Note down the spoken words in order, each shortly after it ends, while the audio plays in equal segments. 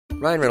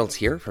Ryan Reynolds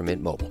here from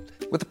Mint Mobile.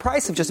 With the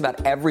price of just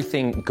about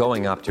everything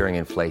going up during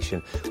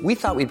inflation, we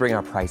thought we'd bring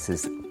our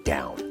prices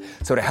down.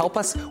 So to help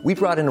us, we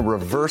brought in a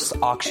reverse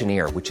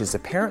auctioneer, which is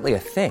apparently a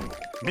thing.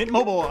 Mint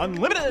Mobile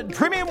Unlimited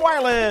Premium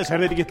Wireless. How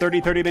to get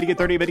 30, 30, bit to get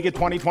 30, bit to get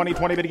 20, 20,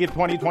 20, bit to get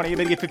 20, 20,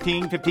 bit to get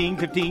 15, 15,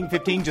 15,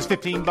 15, just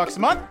 $15 a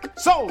month?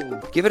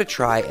 Sold! Give it a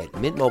try at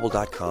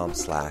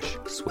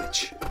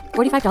mintmobile.com/switch.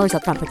 $45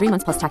 up front for 3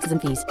 months plus taxes and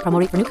fees. Promo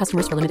rate for new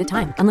customers for limited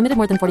time. Unlimited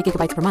more than 40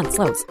 gigabytes per month.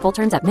 Slows full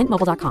terms at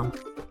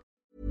mintmobile.com.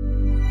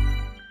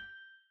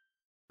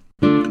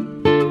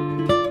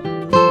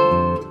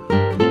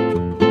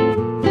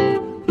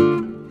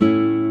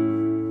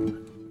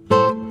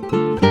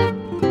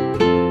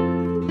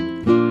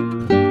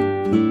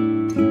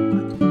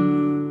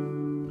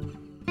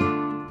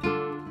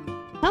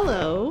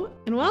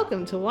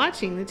 Welcome to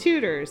Watching the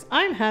Tudors.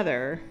 I'm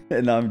Heather.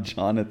 And I'm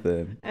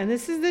Jonathan. And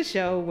this is the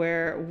show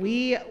where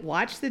we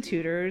watch the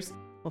Tudors.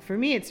 Well, for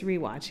me, it's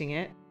rewatching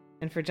it.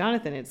 And for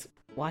Jonathan, it's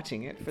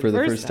watching it for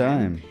the first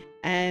time.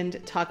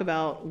 And talk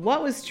about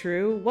what was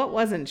true, what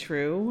wasn't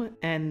true,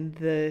 and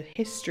the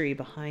history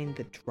behind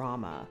the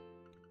drama.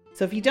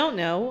 So if you don't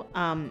know,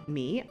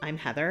 I'm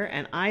Heather,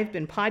 and I've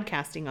been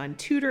podcasting on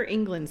Tudor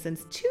England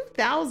since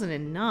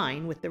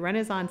 2009 with the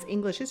Renaissance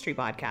English History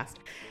Podcast.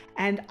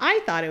 And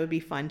I thought it would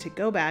be fun to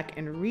go back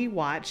and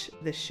rewatch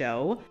the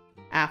show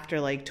after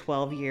like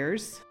 12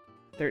 years,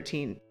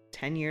 13,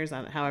 10 years,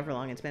 however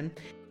long it's been,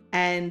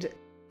 and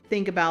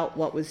think about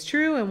what was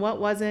true and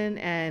what wasn't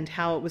and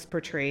how it was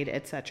portrayed,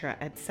 etc.,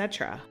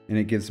 etc. And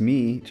it gives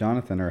me,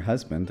 Jonathan, her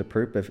husband, the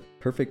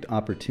perfect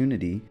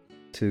opportunity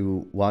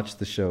to watch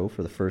the show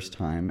for the first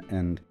time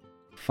and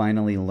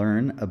finally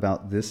learn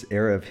about this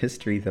era of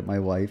history that my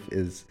wife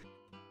is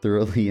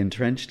thoroughly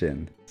entrenched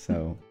in.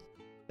 So...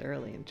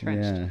 thoroughly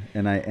entrenched. Yeah,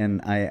 and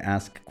I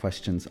ask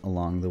questions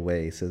along the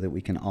way so that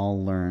we can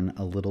all learn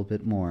a little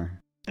bit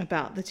more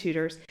about the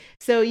Tudors.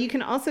 So you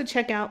can also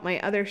check out my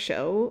other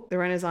show, the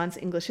Renaissance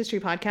English History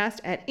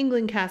Podcast, at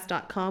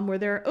englandcast.com, where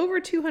there are over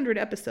 200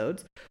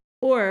 episodes,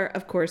 or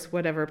of course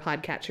whatever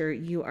podcatcher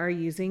you are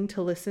using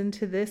to listen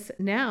to this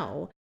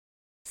now.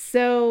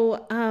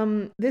 So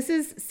this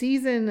is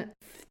season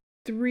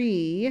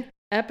 3,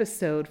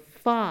 episode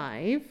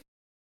 5,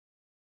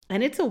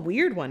 and it's a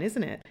weird one,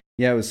 isn't it?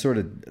 Yeah, it was sort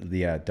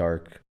of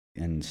dark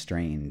and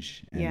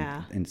strange,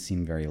 and it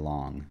seemed very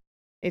long.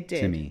 It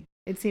did. To me.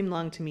 It seemed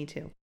long to me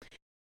too.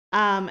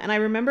 And I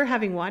remember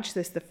having watched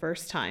this the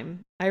first time.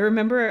 I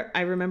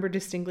remember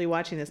distinctly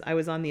watching this. I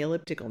was on the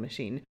elliptical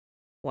machine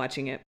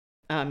watching it.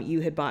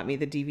 You had bought me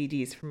the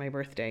DVDs for my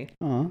birthday.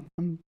 Oh,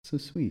 I'm so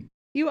sweet.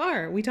 You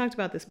are. We talked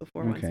about this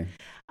before once.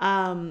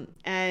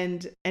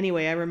 And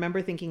anyway, I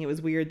remember thinking it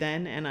was weird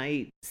then, and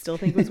I still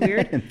think it was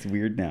weird. It's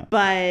weird now.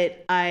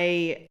 But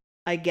I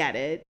get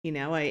it. You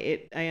know,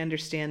 I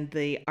understand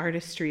the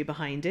artistry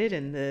behind it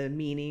and the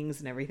meanings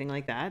and everything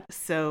like that.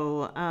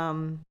 So,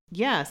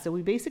 so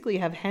we basically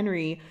have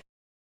Henry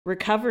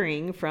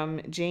recovering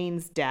from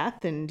Jane's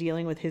death and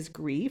dealing with his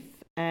grief.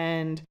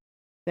 And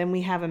then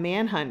we have a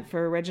manhunt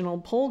for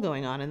Reginald Pole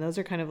going on. And those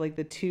are kind of like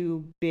the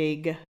two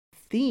big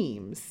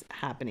themes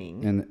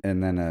happening.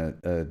 And then a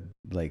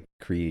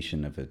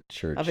creation of a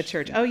church.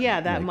 Oh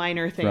yeah, that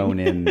minor thing thrown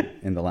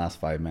in the last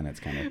 5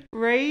 minutes, kind of.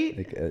 Right.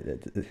 Like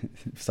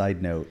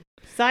side note.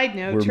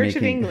 Church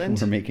of England.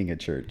 We're making a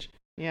church.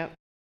 Yep.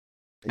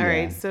 All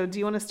right. So do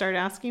you want to start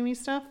asking me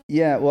stuff?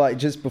 Yeah. Well,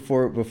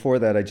 before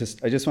that, I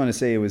just want to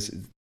say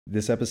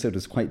this episode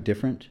was quite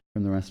different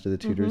from the rest of the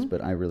Tudors,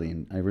 but I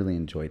really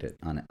enjoyed it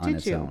on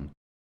its own.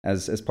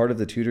 As part of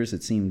the Tudors,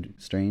 it seemed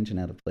strange and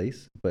out of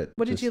place. But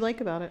what did you like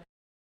about it?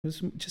 It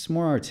was just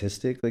more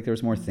artistic. Like there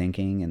was more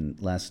thinking and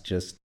less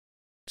just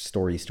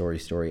story,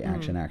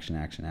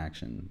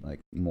 action.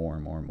 Like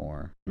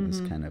more. It was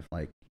kind of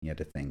like you had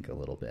to think a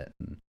little bit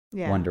and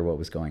wonder what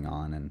was going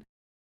on. And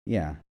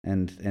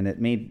and it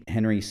made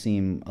Henry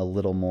seem a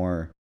little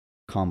more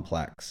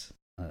complex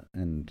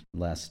and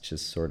less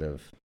just sort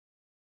of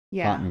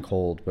hot and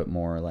cold, but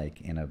more like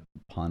in a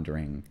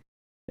pondering,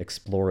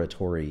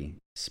 exploratory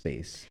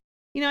space.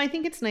 You know, I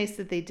think it's nice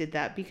that they did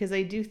that because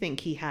I do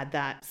think he had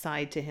that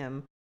side to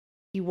him.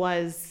 He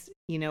was,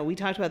 we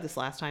talked about this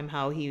last time,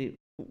 how he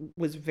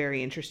was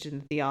very interested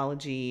in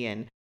theology,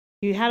 and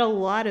he had a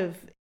lot of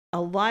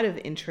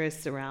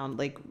interests around,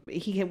 like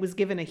he was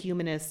given a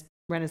humanist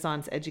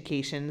Renaissance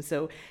education.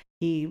 So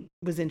he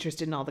was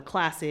interested in all the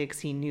classics.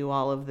 He knew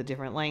all of the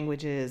different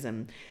languages,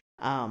 and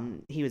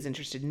he was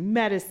interested in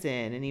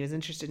medicine, and he was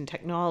interested in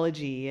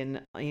technology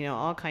and,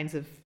 all kinds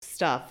of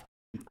stuff.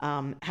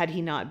 Had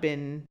he not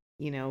been,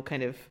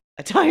 kind of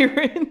a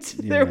tyrant,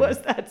 there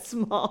was that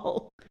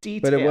small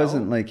detail. But it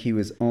wasn't like he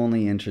was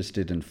only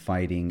interested in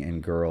fighting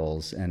and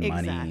girls and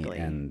money.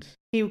 And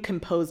he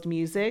composed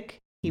music.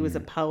 He was a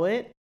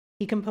poet.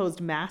 He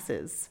composed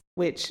masses,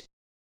 which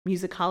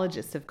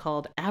musicologists have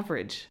called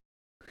average,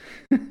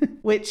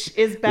 which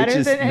is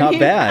better than not any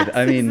bad.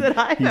 I mean,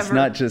 he's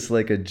not just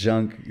like a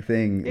junk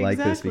thing like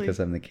this because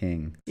I'm the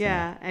king. So.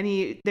 Yeah,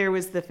 and there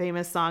was the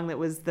famous song that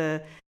was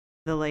the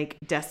the like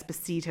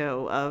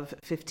Despacito of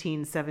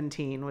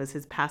 1517 was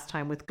his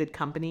pastime with good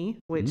company,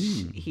 which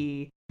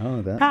he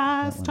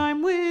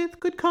pastime with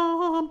good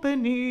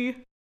company.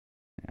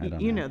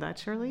 You know that,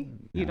 Shirley?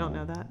 No. You don't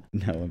know that?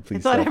 No, and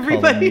please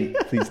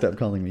stop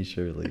calling me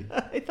Shirley.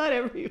 I thought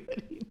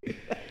everybody knew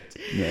that.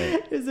 No.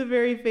 It's a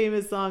very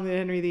famous song that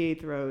Henry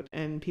VIII wrote,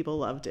 and people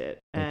loved it.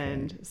 Okay.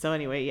 And so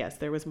anyway, yes,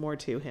 there was more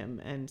to him,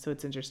 and so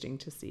it's interesting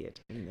to see it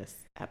in this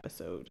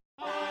episode.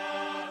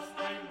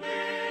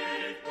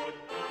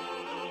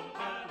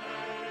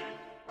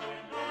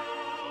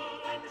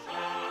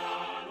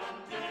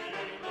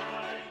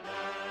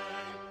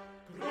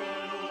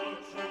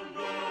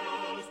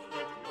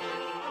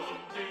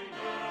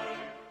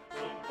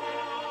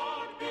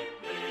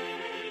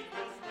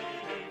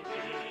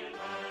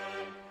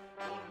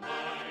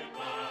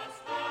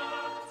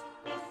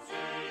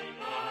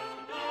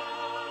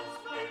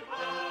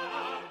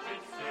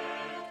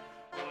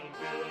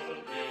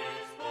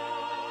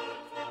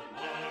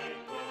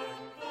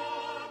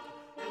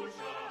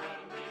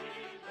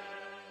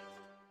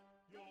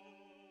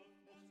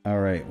 All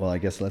right. Well, I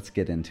guess let's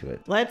get into it.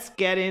 Let's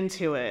get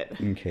into it.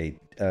 Okay.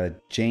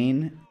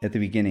 Jane, at the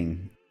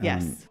beginning,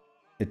 yes,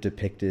 it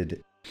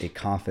depicted a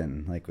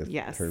coffin, like with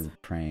her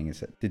praying.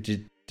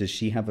 Does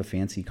she have a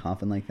fancy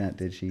coffin like that?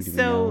 Did she?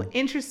 So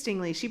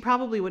interestingly, she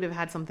probably would have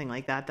had something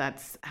like that.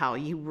 That's how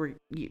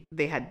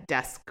they had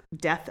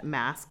death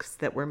masks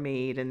that were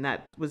made, and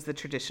that was the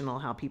traditional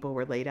how people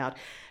were laid out.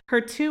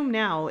 Her tomb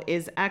now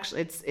is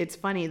actually, it's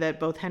funny that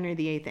both Henry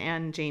VIII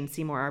and Jane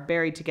Seymour are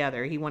buried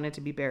together. He wanted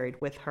to be buried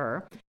with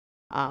her,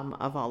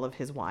 of all of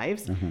his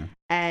wives,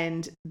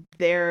 and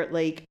they're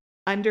like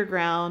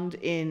underground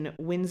in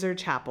Windsor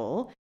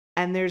Chapel.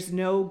 And there's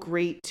no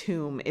great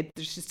tomb.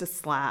 There's just a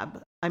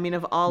slab. I mean,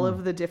 of all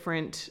of the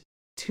different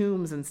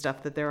tombs and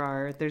stuff that there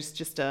are, there's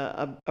just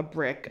a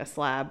brick, a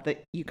slab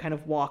that you kind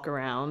of walk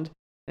around.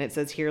 And it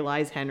says, "Here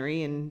lies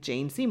Henry and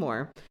Jane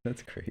Seymour."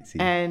 That's crazy.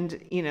 And,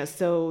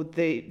 so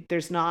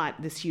there's not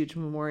this huge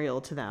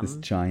memorial to them. This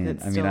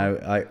giant.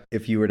 I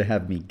if you were to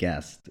have me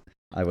guess,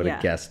 I would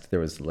have guessed there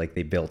was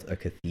they built a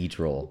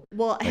cathedral.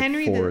 Well,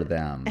 Henry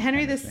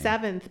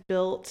VII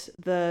built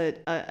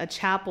a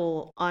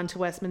chapel onto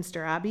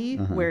Westminster Abbey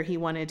where he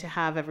wanted to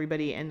have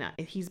everybody, and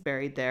he's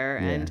buried there,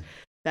 and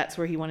that's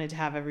where he wanted to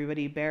have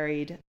everybody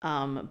buried.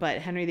 But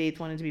Henry VIII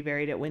wanted to be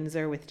buried at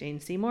Windsor with Jane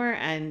Seymour,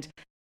 and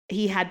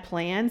he had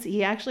plans.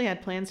 He actually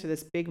had plans for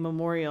this big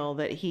memorial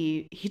that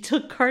he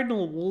took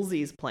Cardinal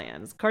Wolsey's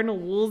plans. Cardinal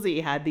Wolsey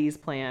had these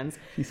plans.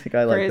 He's like,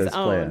 I like those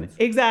plans.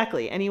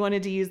 Exactly. And he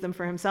wanted to use them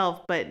for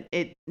himself, but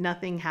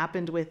nothing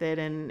happened with it.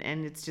 And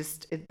it's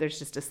just, there's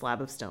just a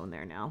slab of stone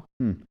there now.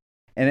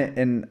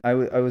 And I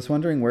was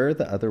wondering, where are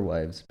the other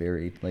wives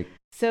buried?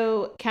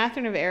 So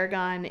Catherine of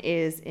Aragon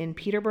is in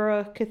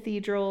Peterborough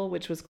Cathedral,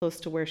 which was close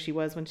to where she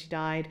was when she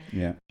died.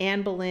 Yeah.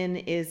 Anne Boleyn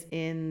is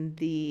in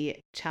the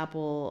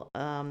chapel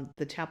in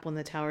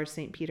the Tower of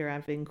St. Peter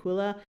ad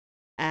Vincula.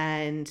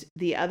 And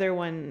the other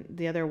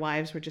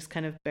wives were just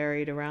kind of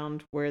buried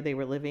around where they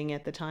were living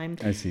at the time.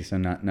 I see. So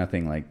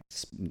nothing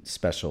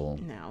special.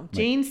 No.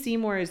 Jane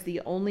Seymour is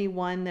the only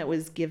one that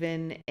was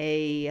given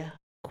a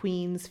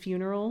queen's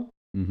funeral.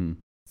 Mm-hmm.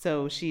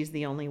 So she's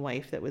the only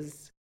wife that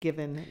was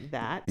given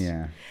that.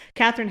 Yeah.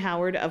 Catherine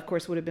Howard, of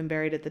course, would have been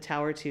buried at the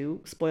Tower too.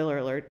 Spoiler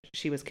alert,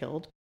 she was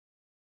killed.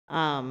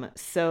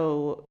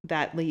 So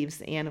that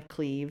leaves Anne of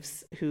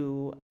Cleves,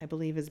 who I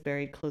believe is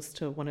buried close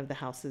to one of the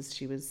houses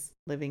she was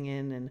living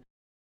in,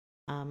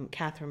 and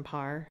Catherine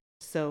Parr.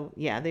 So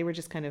yeah, they were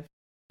just kind of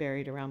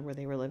buried around where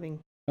they were living.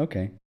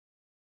 Okay.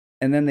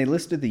 And then they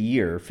listed the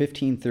year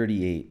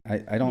 1538.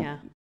 I don't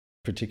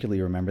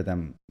particularly remember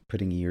them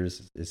putting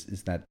years.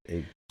 Is that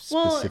a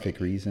specific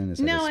reason? Is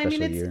that a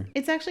special year?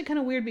 It's actually kind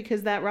of weird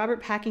because that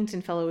Robert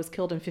Packington fellow was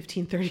killed in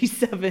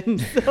 1537.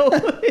 So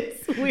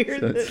it's weird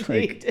so it's that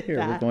they did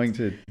that. We're going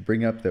to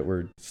bring up that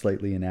we're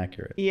slightly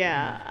inaccurate.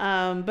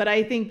 Yeah. But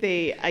I think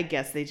I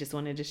guess they just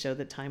wanted to show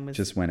the time was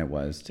just when it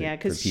was.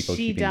 Because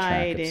she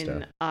died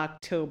in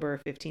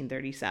October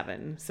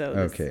 1537. So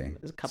this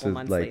was a couple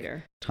months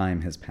later.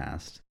 Time has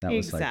passed. That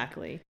was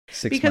exactly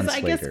 6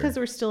 months later. Because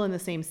we're still in the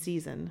same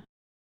season.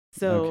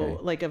 So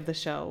of the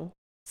show.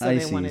 So I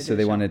see. So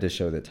they wanted to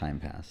show that time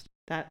passed.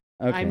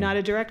 I'm not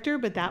a director,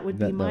 but that would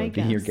be my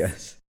guess. Be your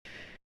guess.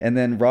 And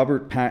then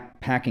Robert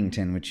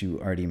Packington, which you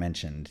already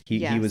mentioned,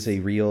 he was a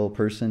real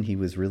person. He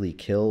was really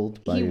killed.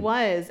 He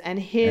was, and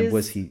his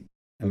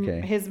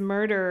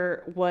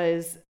murder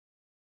was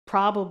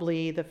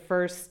probably the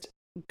first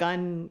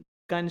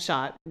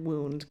gunshot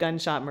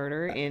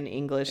murder in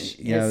English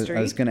history.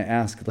 I was going to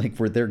ask,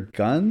 were there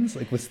guns?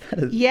 Was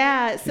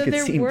that so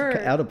there were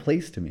out of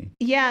place to me.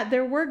 Yeah,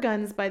 there were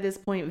guns by this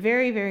point,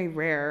 very, very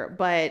rare,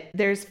 but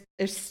there's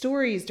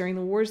stories during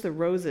the Wars of the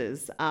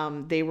Roses.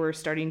 They were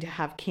starting to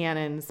have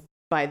cannons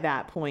by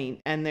that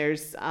point, and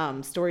there's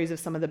stories of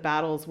some of the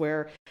battles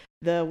where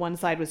the one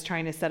side was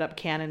trying to set up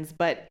cannons,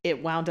 but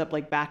it wound up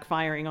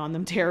backfiring on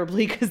them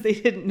terribly because they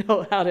didn't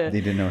know how to.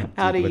 They didn't know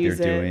what they're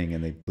doing,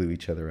 and they blew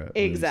each other up.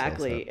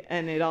 Exactly,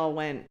 and it all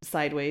went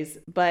sideways.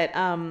 But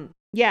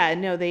Yeah,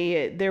 no,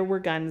 there were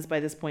guns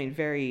by this point,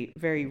 very,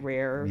 very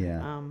rare.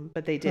 Yeah.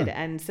 But they did. Huh.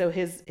 And so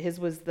his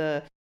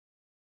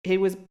he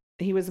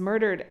was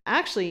murdered.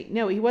 Actually,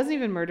 no, he wasn't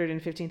even murdered in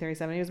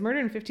 1537. He was murdered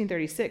in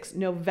 1536,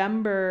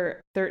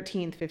 November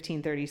 13th,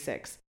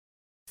 1536.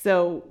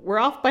 So we're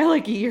off by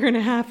like a year and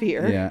a half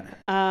here. Yeah.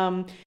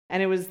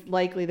 And it was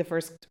likely the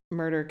first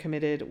murder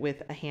committed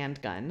with a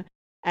handgun.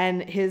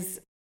 And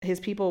his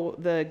people,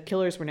 the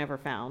killers, were never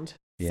found.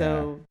 Yeah.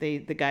 So the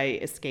guy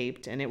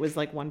escaped, and it was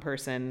like one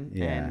person.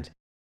 Yeah. And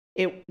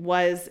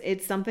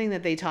it's something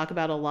that they talk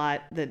about a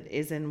lot that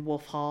is in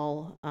Wolf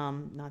Hall.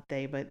 Not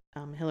they, but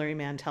Hilary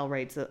Mantel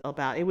writes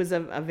about. It was a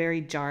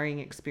very jarring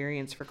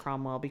experience for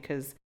Cromwell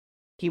because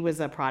he was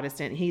a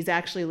Protestant. He's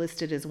actually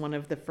listed as one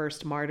of the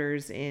first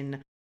martyrs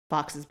in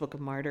Fox's Book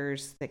of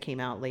Martyrs that came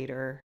out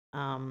later.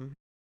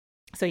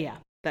 So yeah,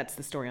 that's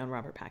the story on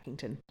Robert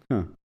Pakington.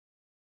 Huh.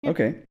 Yeah.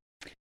 Okay.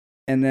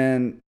 And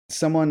then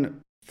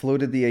someone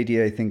floated the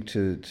idea, I think,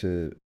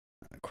 to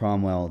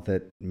Cromwell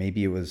that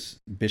maybe it was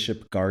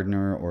Bishop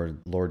Gardiner or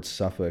Lord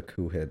Suffolk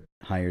who had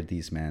hired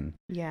these men.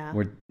 Yeah.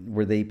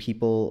 Were they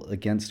people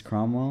against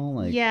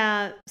Cromwell?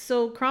 Yeah.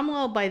 So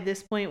Cromwell by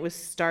this point was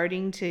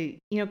starting to,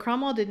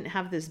 Cromwell didn't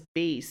have this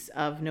base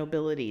of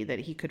nobility that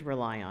he could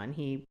rely on.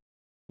 He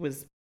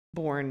was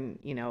born,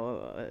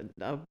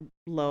 a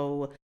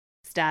low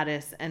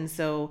status. And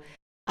so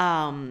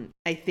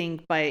I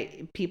think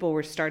people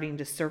were starting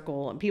to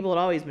circle, and people had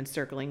always been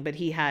circling, but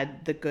he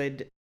had the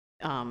good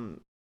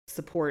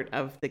support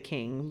of the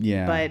king.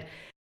 Yeah. But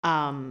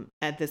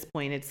at this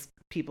point,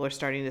 people are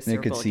starting to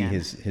circle. They could see again.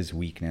 his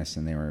weakness,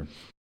 and they were.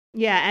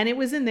 Yeah, and it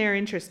was in their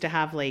interest to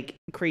have like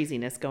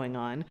craziness going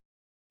on,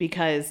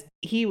 because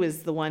he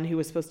was the one who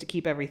was supposed to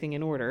keep everything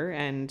in order,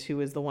 and who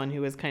was the one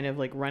who was kind of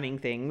like running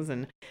things,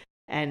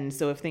 and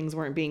so if things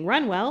weren't being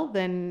run well,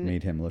 then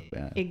made him look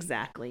bad.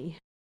 Exactly.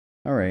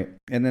 All right,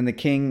 and then the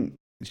king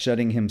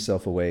shutting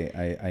himself away,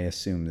 I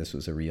assume this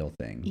was a real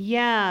thing.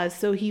 Yeah,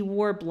 so he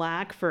wore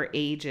black for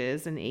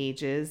ages and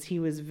ages. He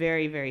was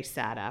very, very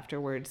sad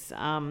afterwards.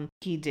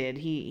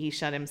 He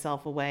shut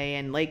himself away,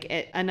 and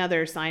like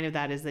another sign of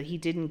that is that he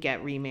didn't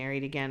get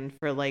remarried again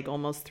for like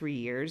almost 3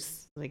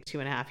 years, like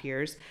 2.5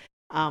 years,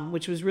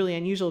 which was really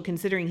unusual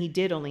considering he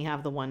did only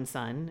have the one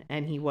son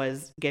and he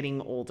was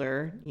getting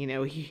older.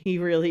 He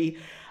really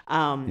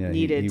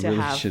needed to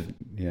have.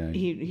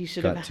 He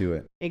should have got to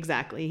it.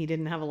 Exactly. He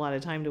didn't have a lot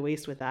of time to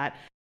waste with that.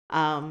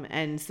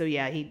 And so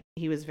yeah,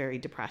 he was very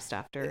depressed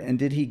after. And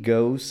did he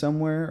go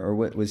somewhere, or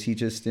what was he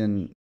just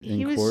in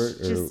court?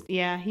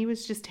 He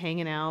was just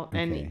hanging out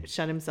and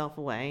shut himself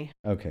away.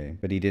 Okay,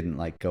 but he didn't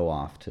like go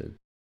off to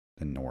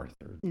the north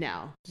or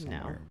no.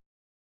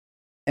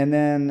 And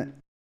then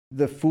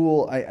the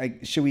fool. I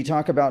should we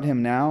talk about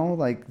him now?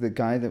 Like the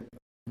guy that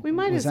we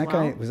might was as that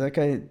well. guy. Was that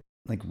guy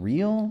like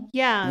real?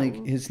 Yeah.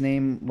 Like his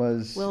name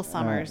was Will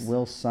Summers.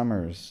 Will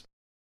Summers.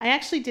 I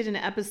actually did an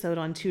episode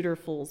on Tudor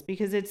fools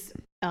because it's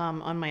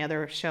on my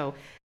other show,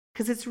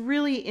 because it's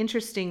really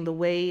interesting the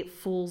way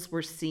fools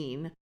were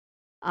seen.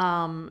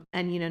 And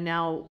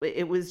now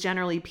it was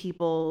generally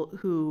people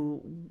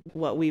who,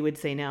 what we would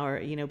say now are,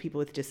 people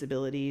with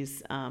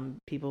disabilities,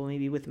 people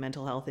maybe with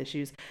mental health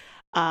issues.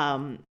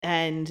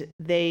 And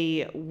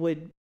they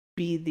would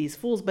be these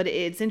fools. But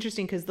it's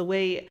interesting because the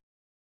way,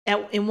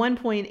 in one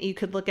point you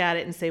could look at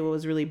it and say, well, it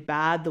was really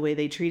bad the way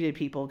they treated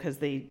people because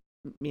they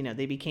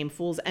became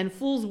fools. And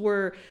fools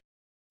were,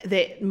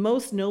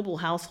 most noble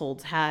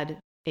households had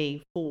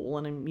a fool,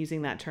 and I'm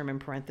using that term in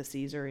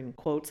parentheses or in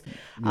quotes.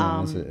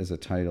 As a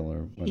title or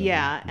whatever.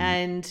 Yeah,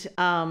 and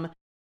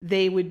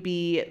they would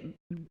be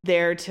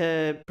there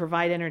to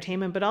provide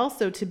entertainment, but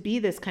also to be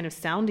this kind of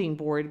sounding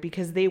board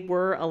because they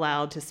were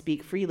allowed to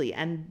speak freely.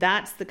 And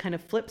that's the kind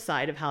of flip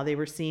side of how they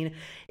were seen.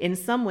 In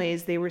some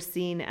ways, they were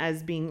seen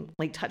as being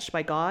like touched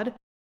by God,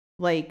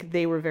 like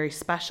they were very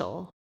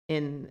special.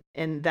 And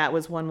that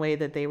was one way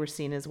that they were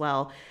seen as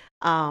well.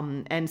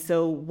 And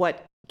so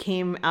what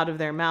came out of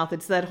their mouth,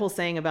 it's that whole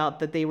saying about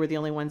that they were the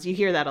only ones, you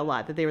hear that a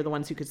lot, that they were the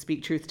ones who could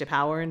speak truth to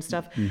power and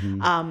stuff.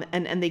 Mm-hmm.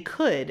 And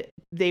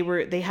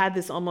they had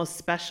this almost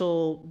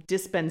special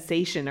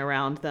dispensation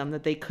around them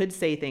that they could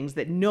say things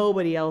that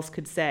nobody else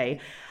could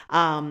say.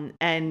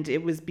 And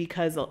it was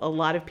because a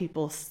lot of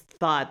people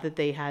thought that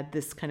they had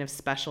this kind of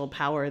special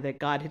power that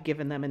God had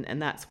given them,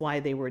 and that's why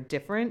they were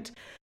different.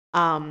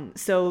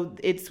 So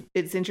it's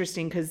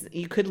interesting because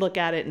you could look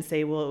at it and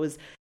say, well,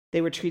 they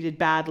were treated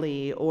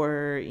badly,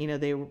 or,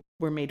 they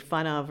were made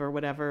fun of or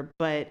whatever.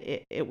 But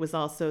it was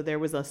also, there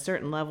was a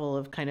certain level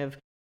of kind of,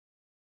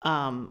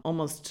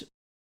 almost,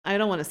 I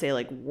don't want to say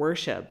like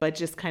worship, but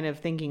just kind of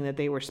thinking that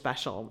they were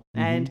special.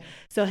 Mm-hmm. And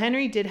so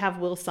Henry did have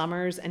Will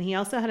Summers, and he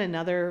also had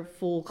another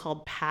fool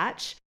called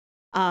Patch.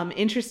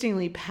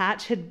 Interestingly,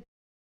 Patch had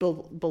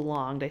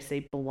belonged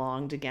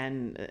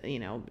again,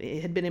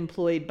 it had been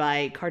employed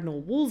by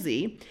Cardinal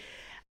Wolsey.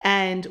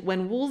 And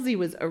when Wolsey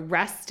was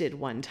arrested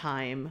one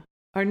time,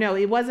 or no,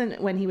 it wasn't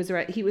when he was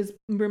arrested, he was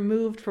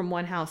removed from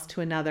one house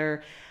to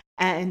another.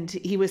 And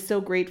he was so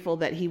grateful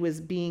that he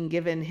was being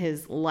given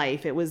his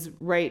life. It was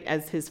right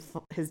as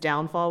his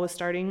downfall was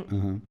starting.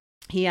 Mm-hmm.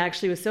 He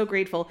actually was so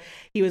grateful.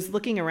 He was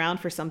looking around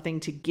for something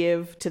to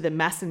give to the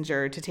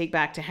messenger to take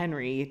back to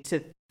Henry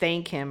to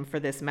thank him for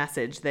this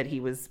message that he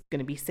was going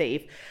to be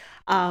safe.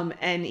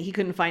 And he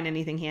couldn't find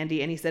anything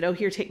handy. And he said, oh,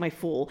 here, take my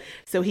Fool.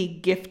 So he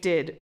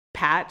gifted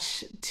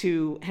Patch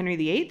to Henry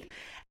VIII.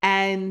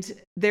 And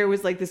there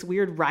was like this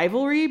weird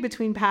rivalry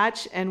between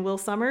Patch and Will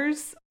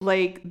Sommers.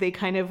 Like they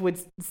kind of would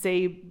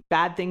say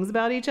bad things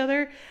about each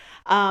other.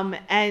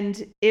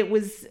 And it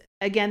was,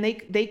 again,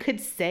 they could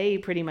say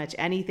pretty much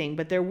anything,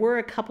 but there were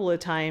a couple of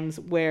times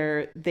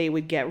where they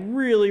would get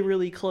really,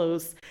 really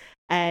close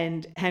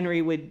and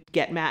Henry would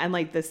get mad. And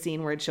like the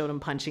scene where it showed him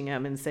punching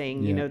him and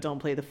saying, you know, don't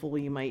play the fool,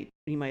 you might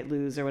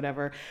lose or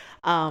whatever.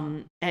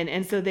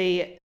 And so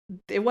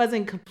it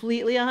wasn't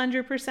completely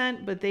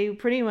 100%, but they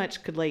pretty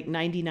much could like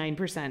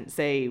 99%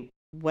 say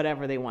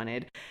whatever they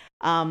wanted.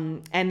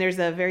 And there's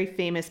a very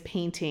famous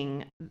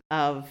painting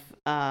of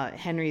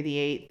Henry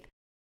VIII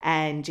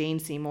and Jane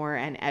Seymour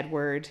and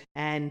Edward,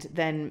 and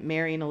then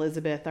Mary and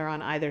Elizabeth are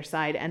on either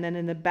side. And then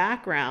in the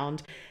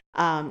background,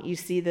 you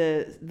see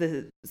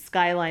the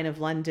skyline of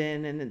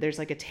London, and there's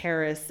like a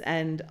terrace,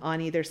 and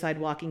on either side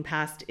walking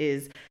past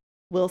is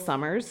Will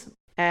Sommers.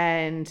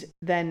 And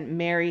then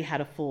Mary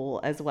had a fool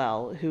as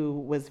well, who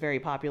was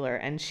very popular,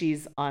 and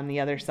she's on the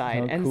other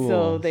side. Oh, and cool.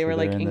 so they were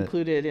like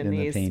included in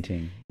these the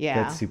painting.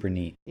 Yeah. That's super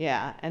neat.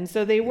 Yeah. And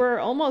so they were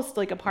almost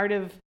like a part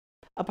of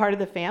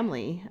the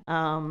family.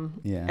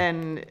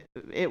 And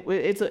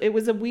it's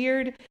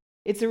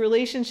a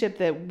relationship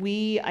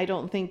that I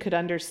don't think could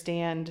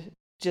understand,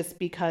 just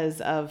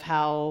because of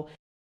how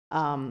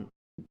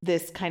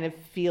this kind of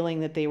feeling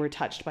that they were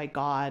touched by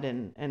God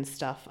and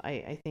stuff.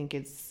 I think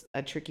it's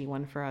a tricky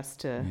one for us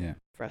to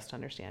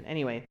understand.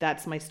 Anyway,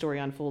 that's my story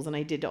on fools, and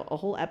I did a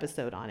whole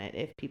episode on it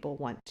if people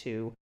want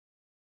to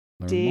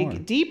dig more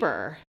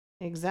deeper.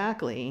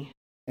 Exactly.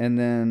 And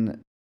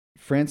then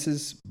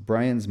Frances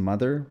Bryan's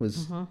mother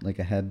was like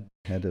a head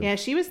of... Yeah,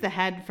 she was the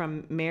head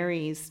from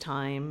Mary's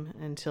time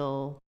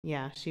until,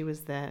 she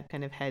was the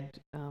kind of head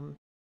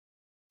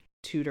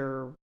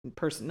tutor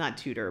person, not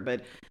tutor,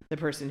 but the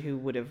person who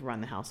would have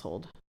run the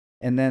household.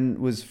 And then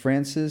was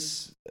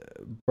Francis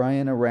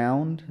Bryan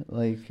around?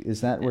 Like,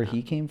 is that where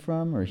he came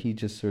from, or he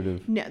just sort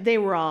of... No, they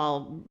were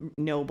all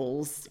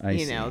nobles. I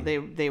see. They all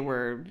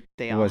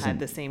had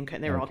the same...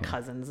 They were all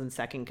cousins and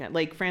second...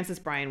 Like, Frances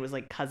Bryan was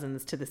like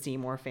cousins to the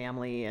Seymour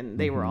family, and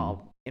they were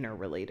all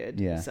interrelated.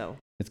 Yeah. So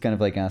it's kind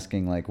of like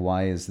asking, like,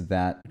 why is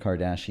that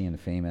Kardashian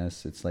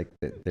famous? It's like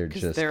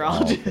they're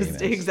all just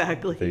famous.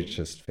 Exactly. They're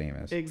just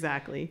famous.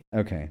 Exactly.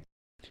 Okay.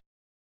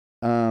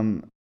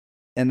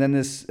 And then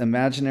this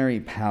imaginary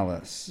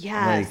palace.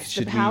 Yes,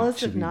 the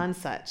Palace of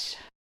Nonsuch.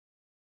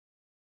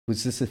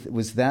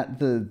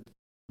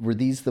 Were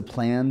these the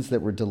plans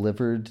that were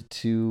delivered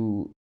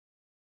to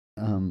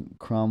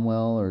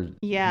Cromwell, or?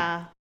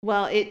 Yeah.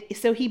 Well,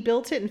 so he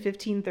built it in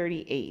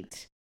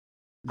 1538.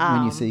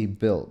 When you say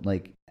built,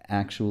 like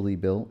actually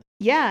built?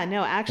 Yeah,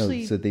 no,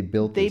 actually. Oh, so they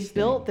built this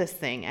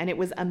thing, and it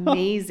was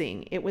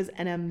amazing. It was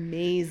an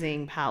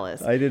amazing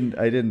palace. I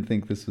didn't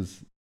think this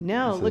was.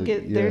 No,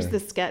 there's the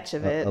sketch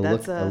of it. A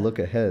look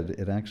ahead.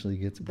 It actually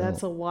gets built.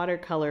 That's a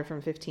watercolor from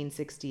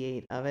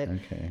 1568 of it.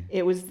 Okay.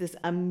 It was this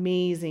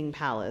amazing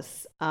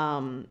palace.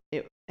 And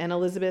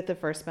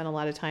Elizabeth I spent a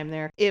lot of time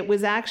there. It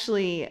was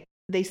actually,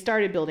 they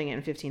started building it in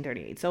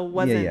 1538. So it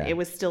wasn't, it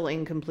was still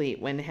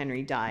incomplete when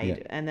Henry died.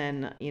 Yeah. And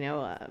then,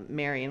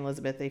 Mary and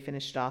Elizabeth, they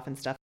finished it off and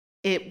stuff.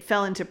 It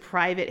fell into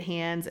private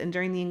hands, and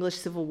during the English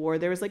Civil War,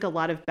 there was like a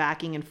lot of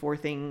backing and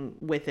forthing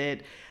with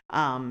it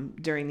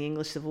during the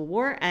English Civil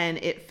War, and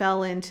it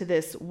fell into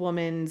this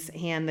woman's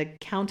hand, the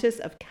Countess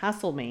of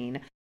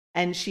Castlemaine,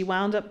 and she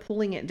wound up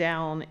pulling it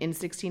down in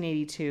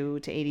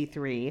 1682 to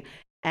 83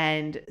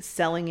 and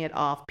selling it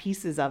off,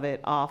 pieces of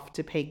it off,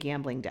 to pay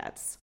gambling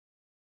debts.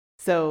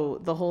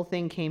 So the whole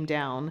thing came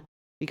down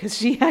because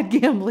she had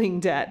gambling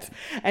debts.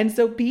 And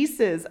so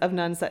pieces of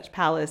Nonsuch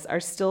Palace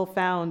are still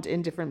found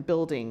in different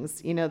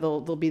buildings.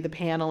 There'll be the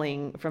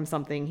paneling from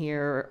something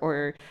here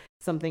or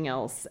something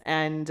else.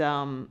 And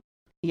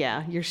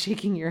you're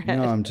shaking your head.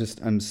 No,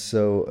 I'm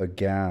so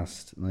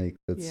aghast. Like,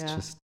 that's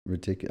just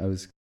ridiculous. I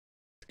was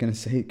going to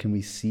say, can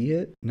we see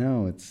it?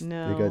 No, they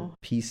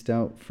got pieced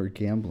out for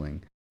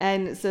gambling.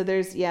 And so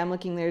there's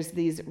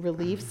these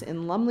reliefs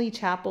in Lumley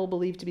Chapel,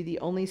 believed to be the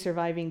only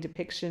surviving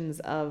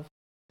depictions of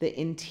the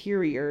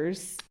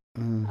interiors.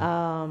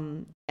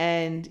 And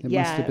it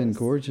must have been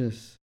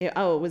gorgeous. It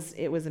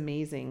was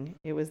amazing.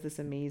 It was this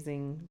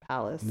amazing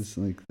palace. It's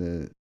like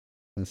the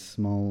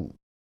small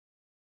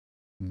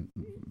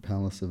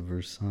Palace of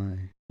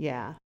Versailles.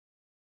 Yeah.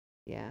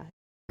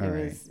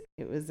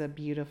 It was a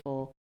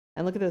beautiful,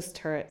 and look at those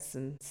turrets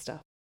and stuff.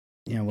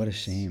 Yeah, what a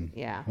shame.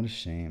 Yeah. What a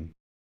shame.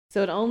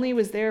 So it only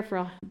was there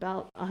for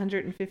about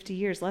 150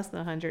 years, less than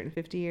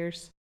 150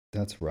 years.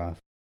 That's rough.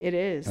 It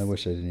is. I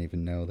wish I didn't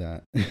even know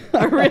that.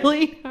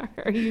 Really?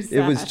 Are you sad?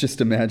 It was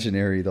just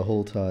imaginary the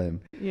whole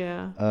time.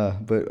 Yeah.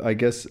 But I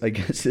guess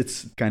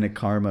it's kind of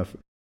karma.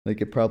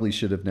 Like, it probably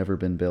should have never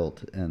been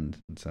built, and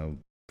so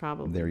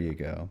probably there you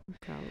go.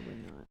 Probably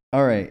not.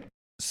 All right.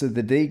 So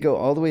did they go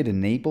all the way to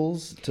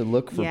Naples to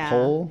look for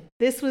Pole?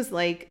 This was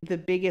like the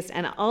biggest,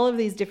 and all of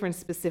these different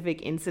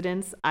specific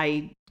incidents,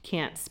 I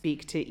can't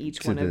speak to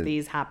each one of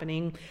these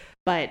happening,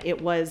 but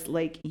it was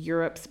like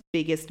Europe's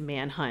biggest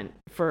manhunt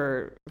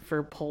for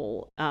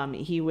Pole.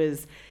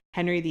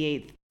 Henry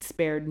VIII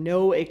spared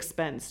no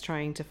expense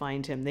trying to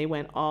find him. They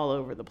went all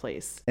over the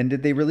place. And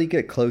did they really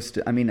get close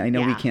to, I mean, I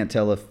know we can't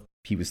tell if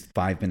he was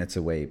 5 minutes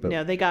away, but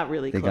no, they got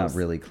really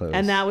close.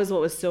 And that was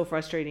what was so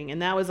frustrating.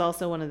 And that was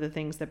also one of the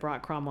things that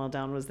brought Cromwell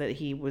down, was that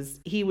he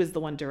was the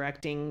one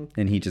directing,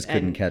 and he just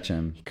couldn't catch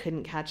him. He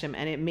couldn't catch him,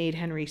 and it made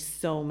Henry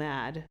so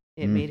mad.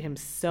 It made him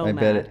so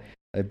mad.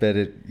 I bet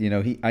it. You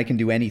know, I can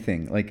do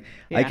anything. Like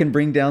I can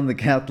bring down the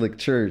Catholic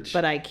Church,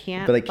 but I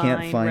can't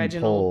find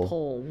Reginald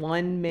Pole.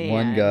 One man,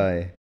 one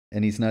guy,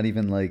 and he's not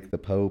even like the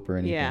Pope or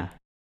anything. Yeah.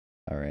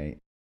 All right.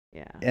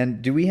 Yeah.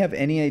 And do we have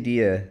any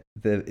idea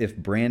if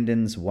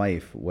Brandon's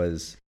wife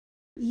was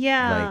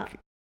that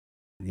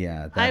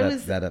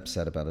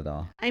upset about it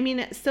all? I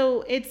mean,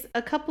 so it's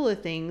a couple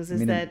of things.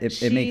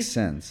 It makes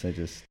sense.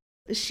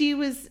 She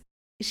was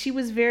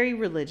very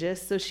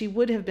religious, so she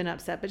would have been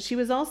upset, but she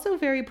was also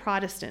very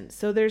Protestant.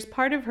 So there's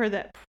part of her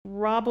that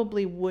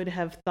probably would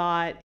have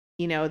thought,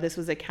 this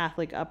was a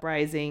Catholic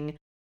uprising.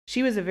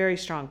 She was a very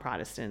strong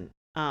Protestant.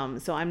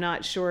 So I'm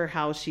not sure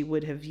how she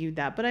would have viewed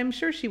that, but I'm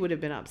sure she would have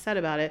been upset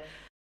about it.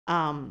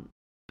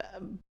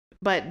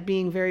 But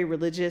being very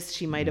religious,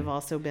 she might have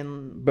also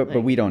been.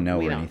 But we don't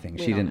know or anything.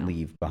 She didn't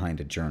leave behind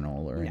a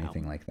journal or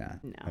anything like that.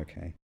 No.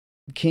 Okay.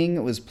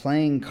 King was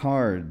playing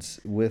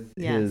cards with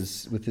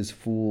his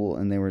fool,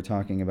 and they were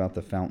talking about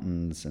the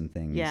fountains and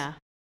things. Yeah.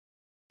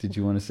 Did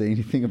you want to say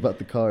anything about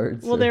the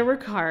cards? Well, there were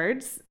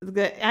cards.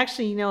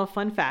 Actually, a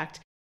fun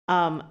fact.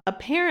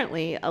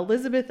 Apparently,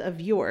 Elizabeth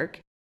of York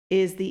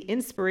is the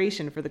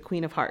inspiration for the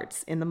Queen of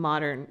Hearts in the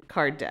modern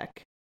card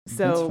deck.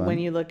 So when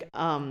you look,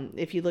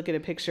 if you look at a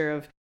picture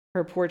of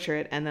her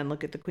portrait and then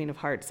look at the Queen of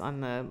Hearts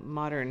on the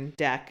modern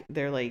deck,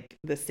 they're like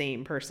the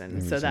same person.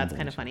 So that's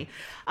kind of funny.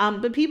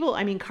 But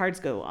cards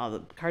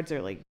cards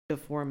are like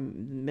before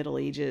Middle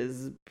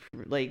Ages,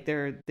 like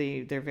they're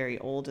very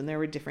old, and there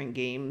were different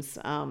games.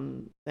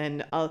 And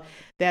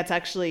that's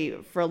actually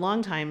for a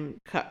long time.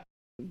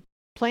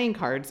 Playing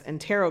cards and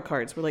tarot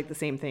cards were like the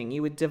same thing.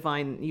 You would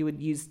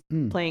use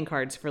playing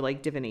cards for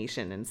like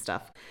divination and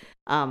stuff.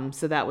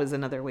 So that was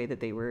another way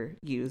that they were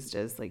used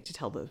as like to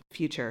tell the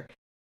future.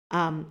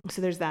 So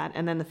there's that.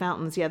 And then the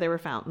fountains. Yeah, there were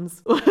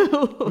fountains.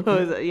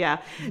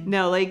 Yeah.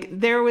 No, like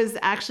there was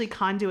actually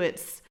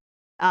conduits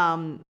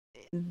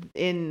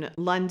in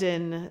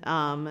London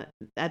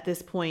at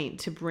this point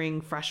to bring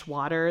fresh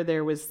water.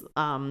 There was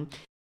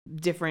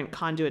different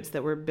conduits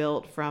that were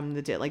built from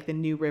the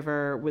New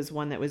River was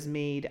one that was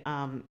made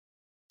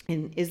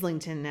in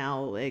Islington.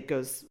 Now it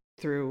goes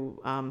through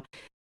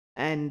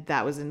and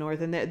that was in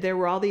north, and there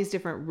were all these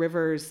different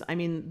rivers. I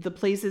mean, the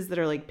places that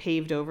are like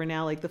paved over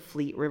now, like the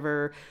Fleet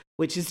River,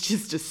 which is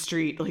just a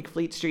street, like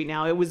Fleet Street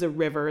now, it was a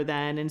river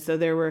then. And so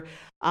there were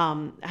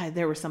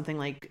something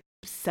like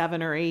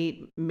 7 or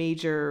 8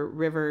 major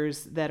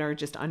rivers that are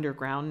just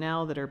underground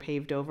now that are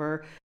paved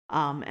over.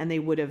 And they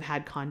would have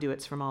had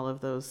conduits from all of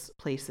those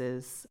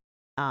places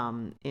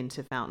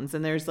into fountains.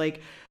 And there's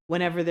like,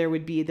 whenever there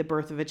would be the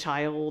birth of a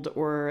child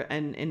or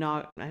an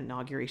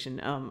inauguration,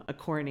 a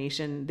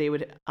coronation, they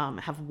would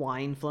have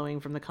wine flowing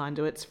from the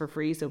conduits for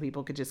free, so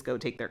people could just go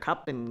take their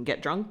cup and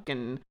get drunk,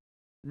 and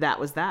that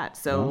was that.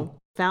 So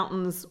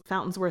fountains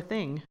were a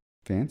thing.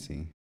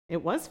 Fancy.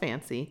 It was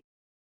fancy.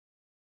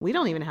 We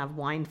don't even have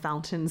wine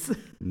fountains.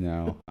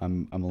 No,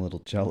 I'm a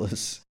little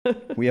jealous.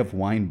 We have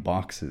wine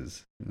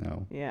boxes.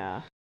 No.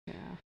 Yeah.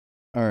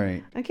 All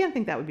right. I can't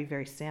think that would be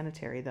very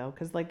sanitary though,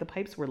 because like the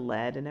pipes were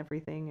lead and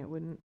everything. It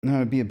wouldn't. No,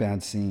 it'd be a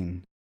bad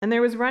scene. And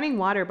there was running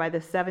water by the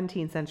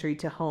 17th century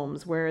to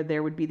homes where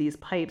there would be these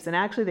pipes, and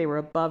actually they were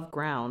above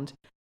ground.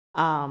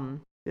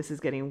 This is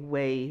getting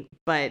way,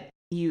 but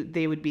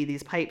they would be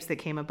these pipes that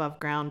came above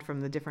ground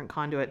from the different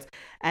conduits,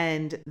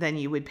 and then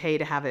you would pay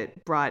to have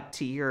it brought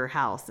to your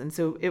house. And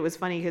so it was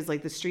funny because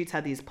like the streets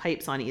had these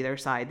pipes on either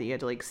side that you had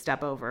to like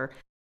step over,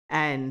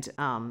 and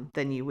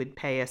then you would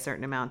pay a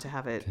certain amount to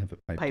have it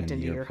piped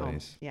into your home.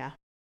 Yeah.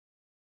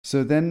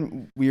 So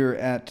then we were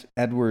at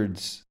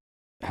Edward's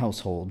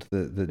household,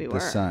 the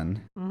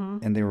son,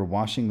 and they were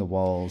washing the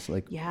walls.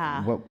 Like,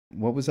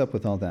 what was up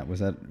with all that? Was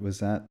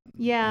that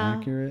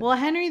accurate? Well,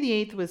 Henry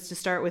VIII was, to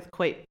start with,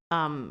 quite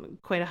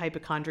a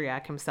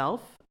hypochondriac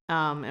himself,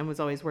 and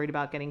was always worried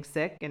about getting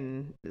sick,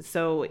 and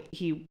so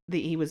he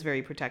was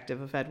very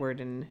protective of Edward,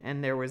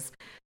 and there was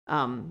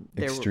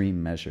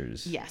extreme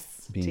measures,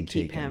 being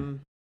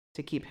taken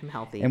to keep him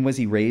healthy. And was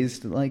he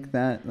raised like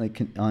that, like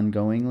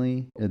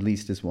ongoingly, at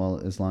least as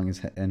long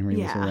as Henry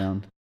was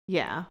around?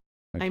 Yeah.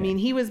 Okay. I mean,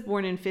 he was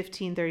born in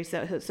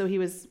 1537, so he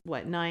was,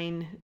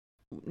 9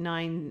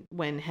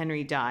 when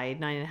Henry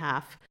died,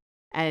 9.5.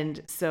 And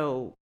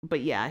so,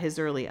 but yeah, his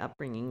early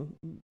upbringing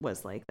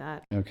was like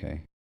that.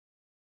 Okay.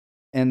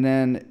 And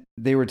then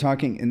they were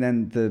talking, and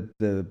then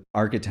the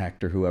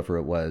architect or whoever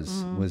it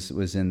was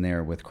was in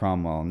there with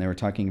Cromwell, and they were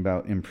talking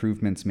about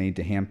improvements made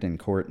to Hampton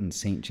Court and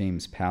St.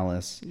 James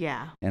Palace.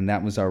 Yeah. And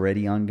that was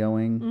already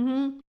ongoing.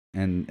 Mm-hmm.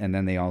 And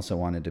then they also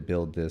wanted to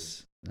build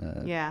this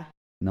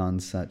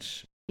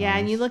Nonsuch. Yeah,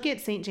 and you look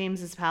at St.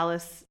 James's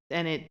Palace,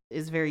 and it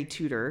is very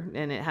Tudor,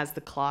 and it has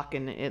the clock,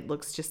 and it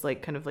looks just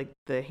like kind of like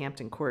the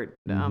Hampton Court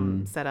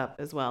setup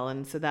as well.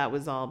 And so that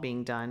was all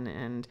being done,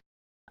 and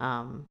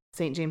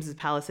St. James's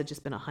Palace had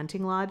just been a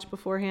hunting lodge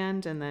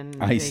beforehand, and then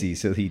I see.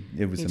 So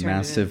it was a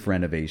massive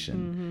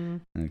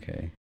renovation. Mm-hmm.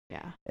 Okay.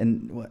 Yeah.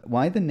 And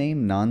why the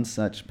name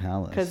Nonsuch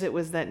Palace? Because it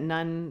was that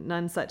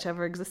none such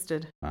ever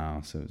existed.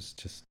 Wow. So it was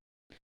just,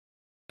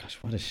 gosh,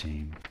 what a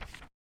shame.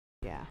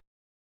 Yeah.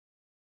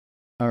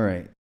 All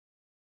right.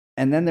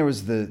 And then there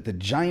was the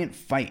giant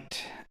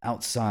fight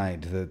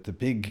outside, the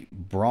big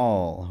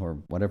brawl, or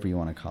whatever you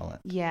want to call it.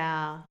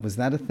 Yeah. Was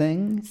that a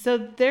thing? So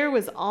there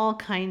was all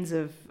kinds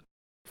of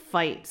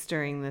fights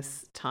during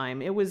this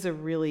time. It was a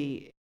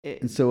really...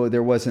 And so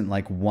there wasn't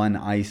like one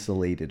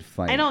isolated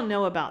fight. I don't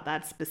know about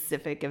that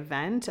specific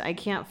event. I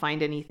can't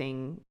find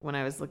anything when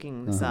I was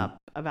looking this up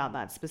about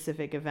that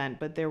specific event,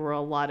 but there were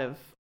a lot of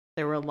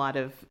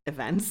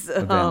events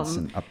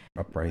and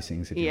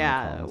uprisings. If you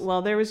want to call it.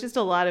 Well, there was just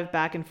a lot of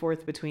back and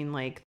forth between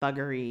like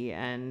thuggery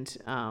and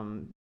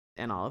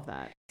all of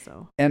that.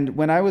 So, and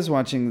when I was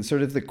watching,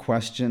 sort of the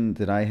question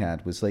that I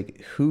had was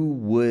like, who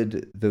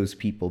would those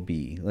people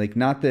be? Like,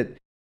 not that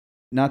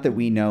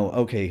we know.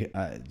 Okay,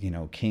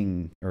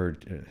 king or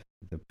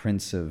the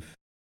prince of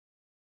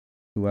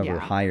whoever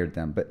hired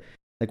them, but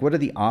like, what are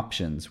the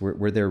options?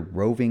 Were there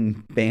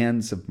roving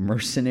bands of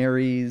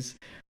mercenaries?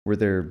 Were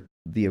there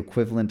the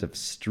equivalent of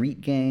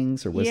street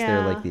gangs, or was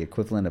there like the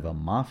equivalent of a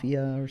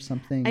mafia or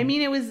something? I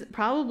mean, it was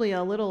probably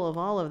a little of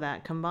all of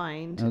that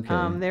combined.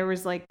 Okay. There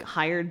was like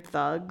hired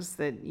thugs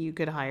that you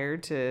could hire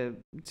to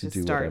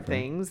start whatever.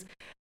 Things.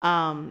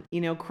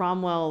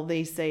 Cromwell,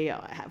 they say,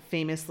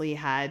 famously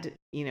had,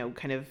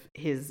 kind of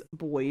his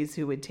boys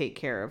who would take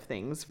care of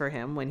things for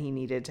him when he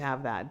needed to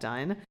have that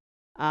done.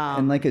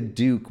 And like a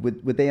duke,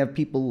 would they have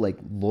people like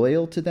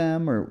loyal to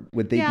them, or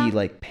would they be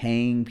like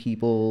paying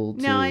people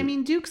to... No, I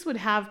mean, dukes would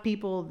have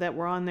people that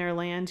were on their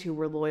land who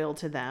were loyal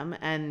to them,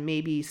 and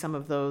maybe some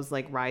of those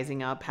like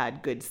rising up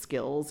had good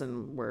skills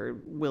and were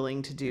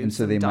willing to do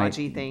some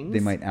dodgy things. They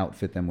might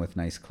outfit them with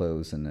nice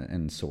clothes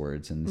and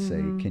swords and say,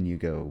 can you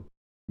go,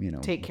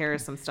 take care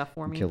of some stuff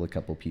for me, kill a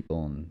couple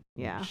people and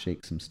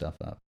shake some stuff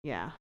up.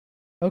 Yeah.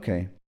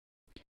 Okay.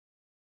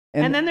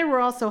 And then there were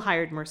also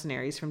hired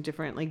mercenaries from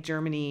different, like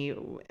Germany.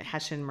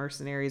 Hessian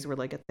mercenaries were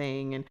like a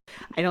thing, and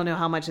I don't know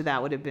how much of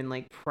that would have been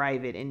like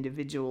private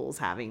individuals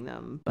having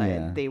them,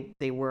 but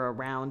they were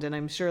around, and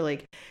I'm sure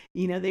like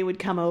they would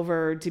come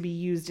over to be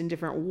used in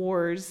different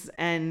wars,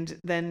 and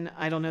then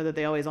I don't know that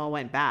they always all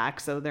went back,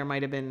 so there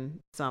might have been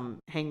some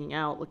hanging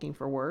out looking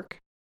for work.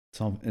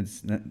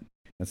 That's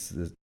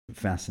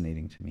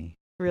fascinating to me.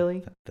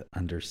 Really, the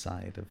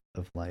underside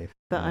of life,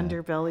 the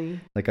underbelly.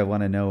 Like, I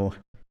want to know.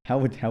 How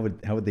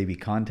would they be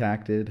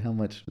contacted? How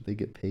much would they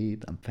get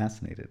paid? I'm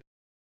fascinated.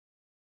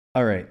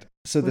 All right.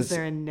 So was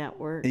there a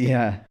network?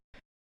 Yeah.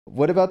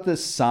 What about the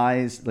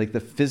size, like the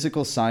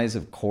physical size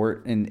of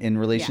court in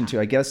relation to,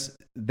 I guess,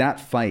 that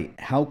fight?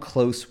 How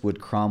close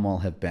would Cromwell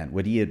have been?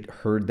 Would he have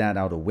heard that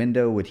out a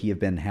window? Would he have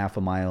been half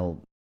a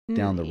mile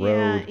down the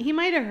road? Yeah, he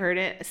might have heard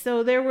it.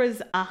 So there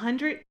was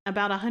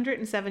about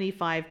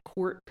 175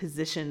 court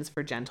positions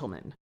for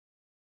gentlemen.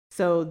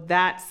 So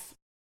that's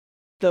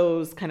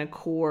those kind of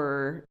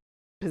core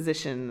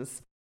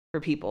positions for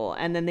people,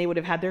 and then they would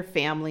have had their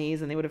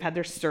families, and they would have had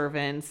their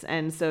servants,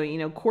 and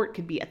so court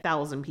could be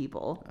 1,000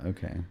 people.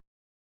 Okay.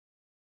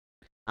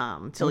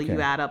 Till you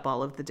add up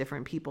all of the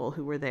different people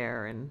who were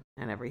there and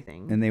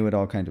everything. And they would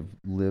all kind of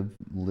live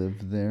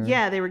there.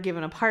 Yeah, they were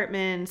given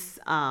apartments.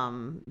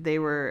 They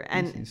were,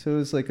 and so it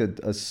was like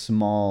a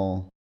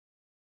small.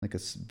 Like a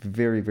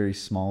very, very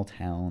small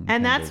town.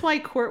 And that's why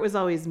court was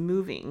always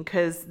moving,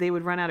 because they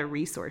would run out of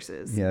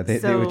resources. Yeah,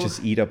 they would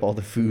just eat up all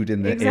the food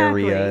in the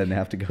area and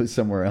have to go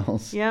somewhere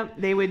else. Yep,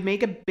 they would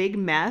make a big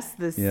mess.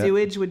 The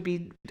sewage would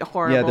be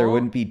horrible. Yeah, there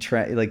wouldn't be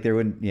trash removal.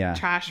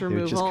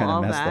 They would just kind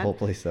of mess the whole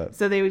place up.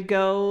 So they would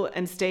go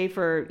and stay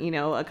for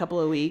a couple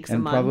of weeks, and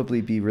a month.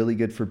 Probably be really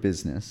good for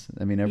business.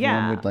 I mean,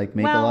 everyone would like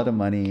make a lot of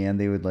money, and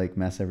they would like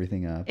mess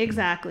everything up.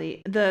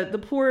 Exactly.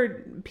 The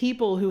poor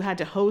people who had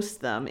to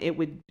host them, it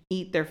would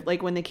eat their,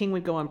 like when the king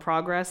would go on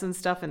progress and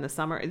stuff in the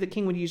summer. The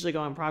king would usually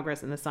go on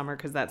progress in the summer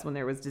because that's when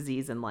there was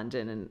disease in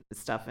London and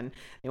stuff, and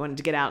they wanted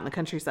to get out in the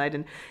countryside.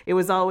 And it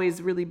was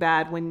always really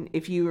bad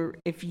if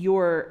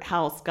your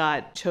house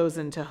got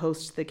chosen to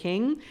host the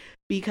king,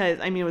 because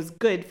it was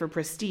good for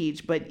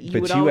prestige, but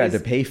you had to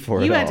pay for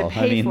it. You had to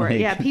pay for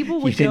it. Yeah, people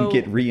would. You didn't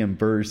get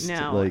reimbursed.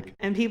 No,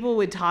 and people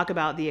would talk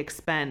about the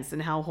expense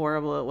and how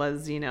horrible it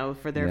was,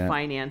 for their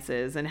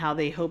finances, and how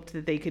they hoped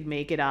that they could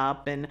make it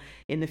up, and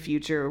in the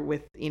future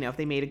with, if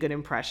they made a good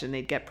impression,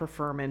 they'd get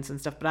preferments and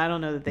stuff. But I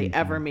don't know that they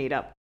ever made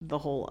up the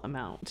whole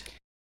amount.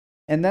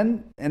 And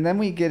then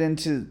we get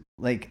into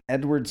like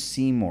Edward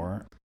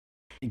Seymour.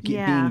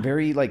 being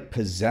very like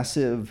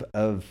possessive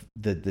of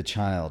the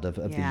child of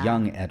the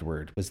young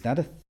Edward. Was that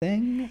a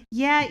thing?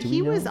 Yeah,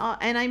 he was,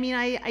 and I mean,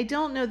 I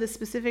don't know the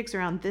specifics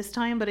around this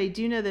time, but I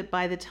do know that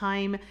by the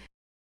time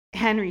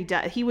Henry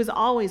died, he was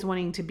always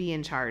wanting to be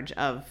in charge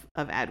of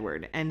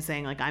Edward and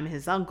saying like, I'm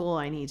his uncle,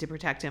 I need to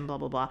protect him, blah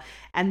blah blah.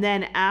 And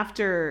then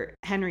after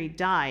Henry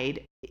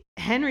died,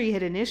 Henry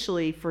had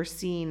initially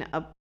foreseen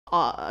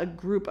a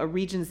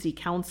Regency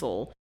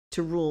Council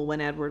to rule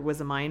when Edward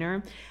was a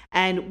minor.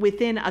 And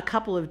within a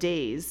couple of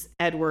days,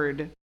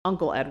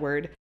 Uncle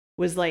Edward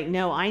was like,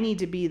 no, I need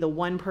to be the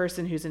one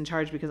person who's in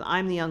charge because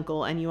I'm the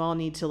uncle and you all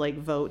need to like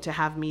vote to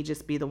have me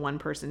just be the one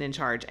person in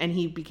charge. And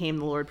he became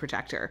the Lord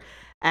Protector.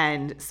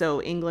 And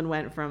so England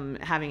went from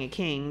having a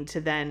king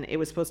to then it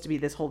was supposed to be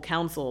this whole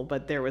council,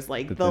 but there was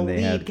like the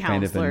lead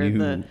counselor, kind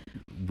of a new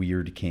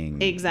weird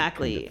king.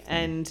 Exactly.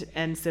 Kind of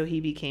and so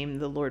he became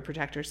the Lord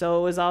Protector.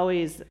 So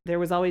there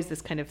was always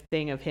this kind of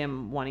thing of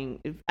him wanting,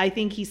 I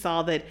think he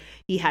saw that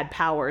he had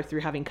power through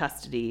having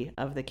custody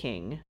of the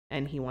king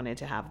and he wanted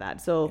to have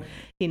that. So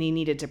and he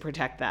needed to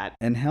protect that.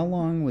 And how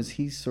long was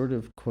he sort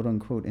of quote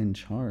unquote in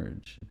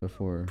charge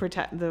before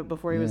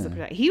he was the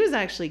protector? He was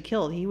actually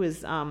killed. He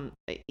was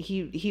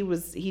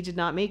he did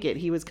not make it.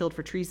 He was killed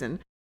for treason.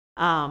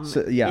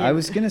 I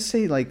was gonna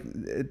say like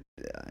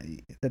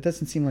that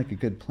doesn't seem like a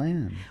good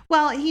plan.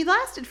 Well, he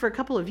lasted for a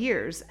couple of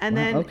years, and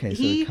then so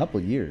a couple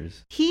of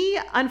years. He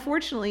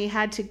unfortunately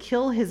had to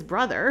kill his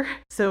brother.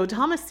 So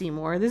Thomas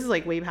Seymour, this is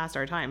like way past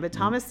our time, but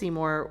Thomas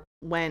Seymour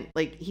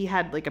he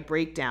had like a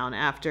breakdown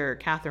after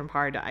Catherine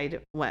Parr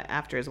died,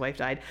 after his wife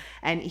died,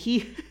 and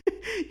he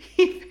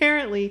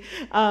apparently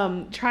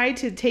tried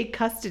to take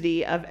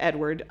custody of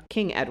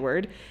King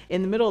Edward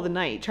in the middle of the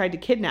night, tried to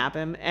kidnap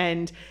him,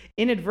 and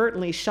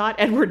inadvertently shot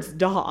Edward's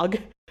dog,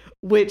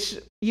 which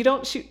you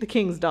don't shoot the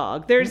king's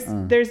dog. There's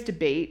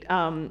debate.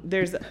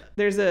 There's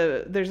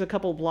a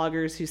couple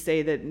bloggers who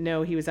say that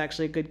no, he was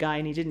actually a good guy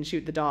and he didn't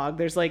shoot the dog.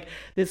 There's like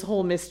this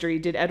whole mystery.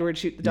 Did Edward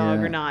shoot the dog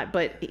or not?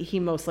 But he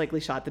most likely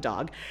shot the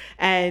dog.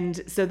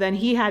 And so then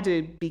he had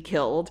to be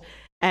killed.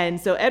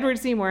 And so Edward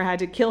Seymour had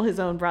to kill his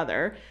own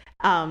brother.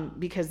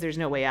 Because there's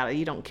no way out.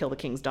 You don't kill the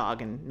king's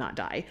dog and not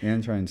die.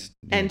 And try and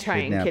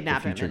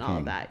kidnap him and all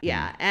of that.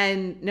 Yeah.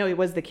 And no, he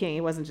was the king.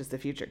 He wasn't just the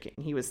future king.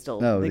 He was still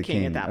the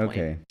king at that point.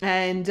 Okay.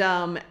 And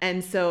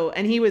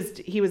he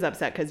was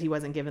upset because he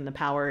wasn't given the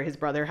power. His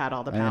brother had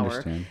all the power. I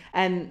understand.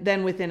 And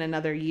then within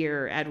another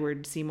year,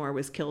 Edward Seymour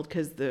was killed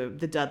because the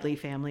Dudley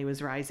family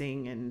was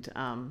rising,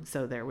 and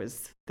so there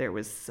was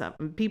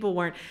people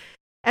weren't.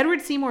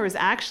 Edward Seymour was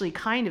actually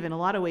kind of in a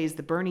lot of ways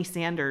the Bernie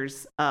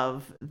Sanders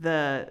of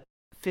the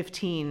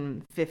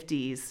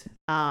 1550s.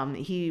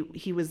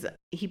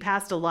 He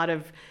passed a lot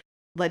of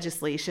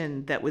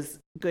legislation that was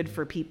good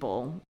for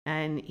people,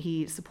 and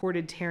he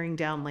supported tearing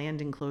down land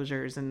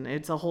enclosures, and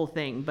it's a whole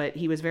thing, but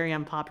he was very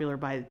unpopular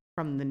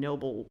from the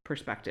noble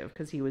perspective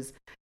because he was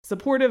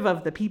supportive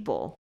of the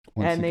people.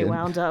 They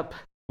wound up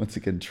once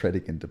again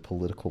treading into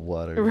political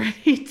water.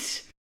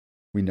 Right.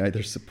 We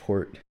neither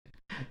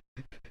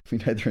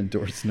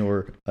endorse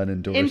nor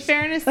unendorse. In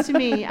fairness to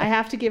me, I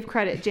have to give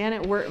credit.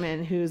 Janet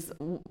Wertman, whose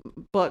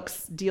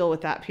books deal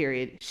with that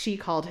period, she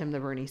called him the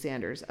Bernie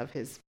Sanders of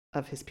his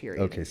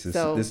period. Okay,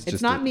 so this is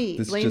it's not me.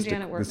 Blame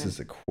Janet Wertman. This is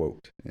a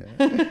quote.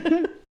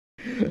 Yeah.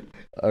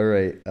 All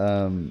right.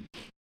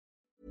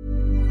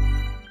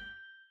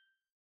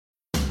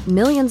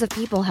 Millions of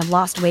people have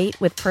lost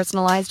weight with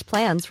personalized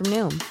plans from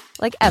Noom,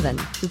 like Evan,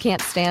 who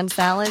can't stand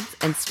salads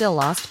and still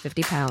lost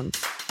 50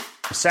 pounds.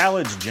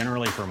 Salads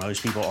generally for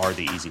most people are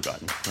the easy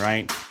button,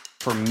 right?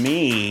 For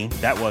me,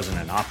 that wasn't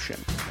an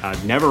option.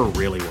 I never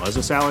really was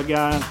a salad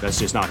guy. That's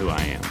just not who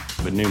I am.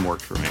 But Noom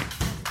worked for me.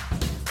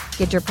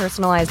 Get your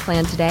personalized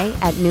plan today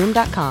at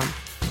Noom.com.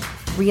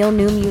 Real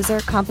Noom user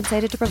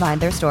compensated to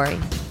provide their story.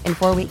 In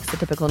 4 weeks, the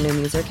typical Noom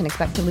user can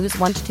expect to lose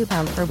 1 to 2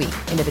 pounds per week.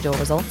 Individual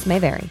results may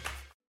vary.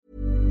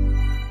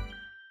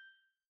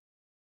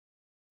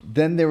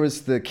 Then there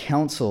was the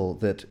council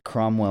that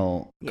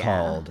Cromwell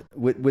called.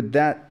 Would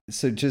that,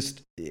 so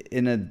just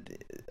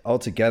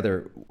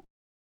altogether,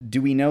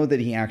 do we know that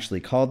he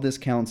actually called this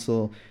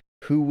council?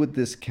 Who would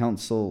this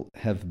council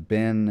have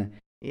been?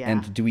 Yeah.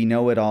 And do we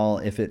know at all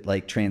if it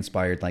like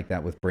transpired like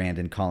that with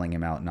Brandon calling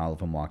him out and all of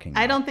them walking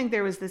out? I don't think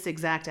there was this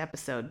exact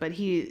episode, but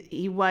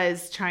he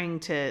was trying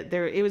to,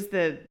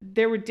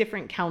 there were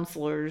different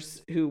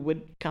counselors who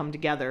would come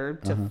together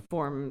to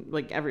form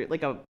like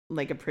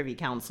a privy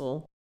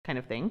council kind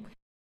of thing.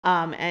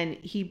 And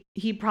he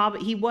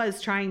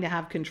was trying to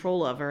have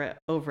control over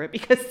it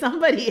because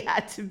somebody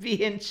had to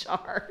be in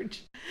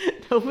charge.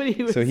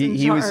 Nobody was in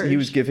charge. He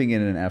was giving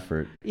it an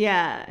effort.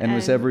 Yeah. And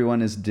was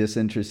everyone as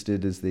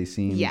disinterested as they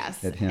seemed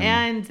at him?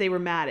 And they were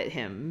mad at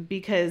him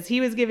because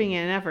he was giving it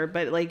an effort,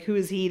 but like who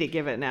is he to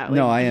give it an effort?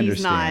 No, I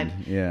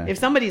understand. Yeah. If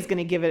somebody's going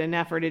to give it an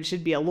effort, it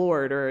should be a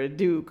lord or a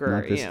duke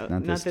or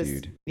not this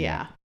dude.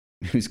 Yeah.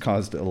 Who's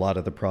caused a lot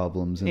of the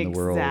problems in the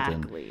world.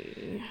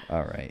 Exactly.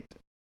 All right.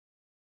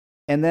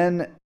 And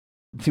then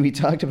we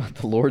talked about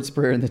the Lord's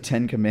Prayer and the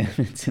 10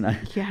 Commandments, and I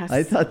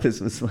thought this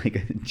was like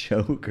a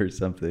joke or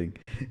something.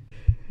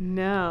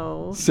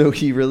 No. So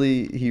he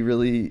really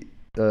redid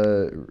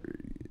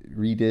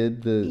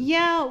the...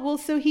 Yeah, well,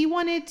 so he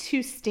wanted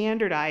to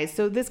standardize.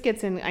 So this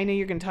gets in, I know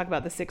you're going to talk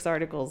about the 6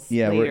 articles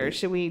later.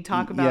 Should we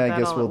talk about that all at once? Yeah, I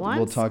guess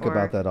we'll talk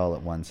about that all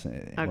at once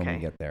when we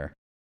get there.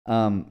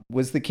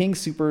 Was the king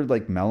super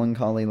like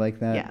melancholy like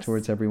that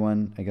towards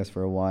everyone, I guess,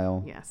 for a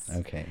while? Yes.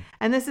 Okay.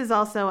 And this is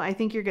also, I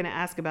think you're going to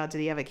ask about, did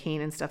he have a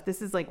cane and stuff?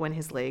 This is like when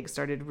his legs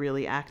started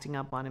really acting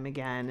up on him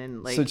again.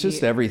 And like, so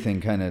just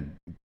everything kind of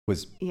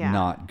was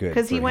not good.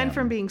 Because he went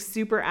from being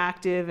super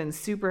active and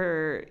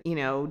super,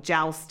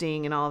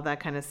 jousting and all of that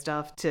kind of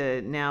stuff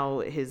to now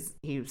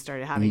he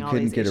started having all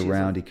these issues. He couldn't get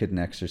around. He couldn't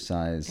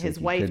exercise. His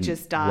wife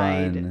just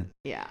died. Run.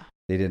 Yeah.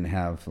 They didn't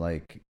have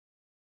like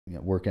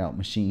workout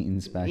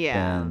machines back then.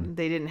 Yeah.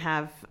 They didn't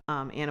have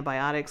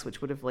antibiotics,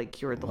 which would have like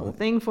cured the whole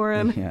thing for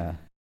him. Yeah.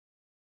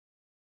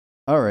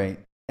 All right.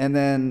 And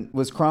then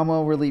was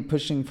Cromwell really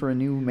pushing for a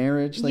new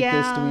marriage like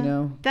this? Do we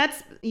know? I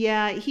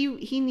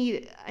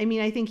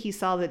think he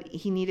saw that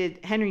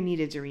Henry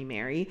needed to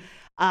remarry.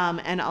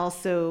 And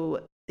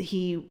also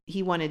he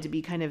wanted to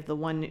be kind of the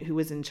one who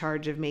was in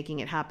charge of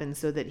making it happen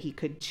so that he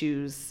could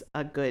choose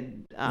a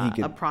good,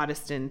 a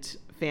Protestant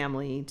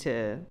family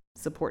to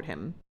support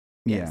him.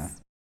 Yes. Yeah.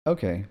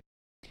 Okay.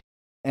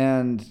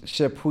 And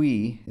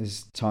Chapuis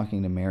is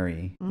talking to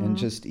Mary and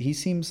he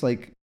seems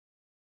like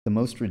the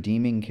most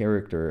redeeming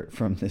character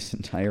from this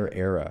entire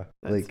era.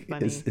 That's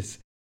funny.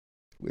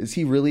 Is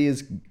he really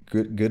as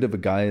good of a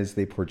guy as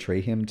they portray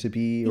him to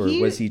be, or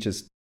was he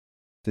just?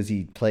 Does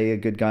he play a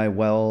good guy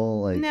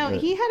well? No,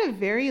 he had a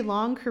very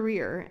long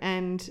career,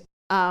 and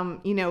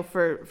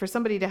for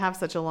somebody to have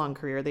such a long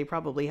career, they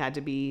probably had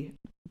to be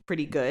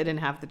pretty good and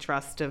have the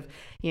trust of,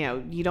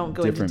 you don't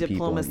go into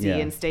diplomacy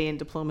and stay in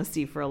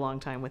diplomacy for a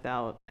long time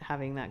without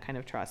having that kind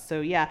of trust.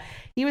 So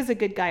he was a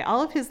good guy.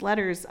 All of his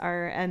letters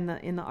are in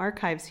the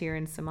archives here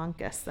in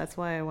Simancas. That's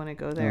why I want to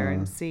go there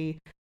and see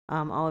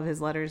all of his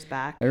letters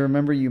back. I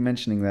remember you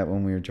mentioning that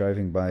when we were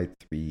driving by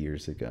 3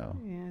 years ago,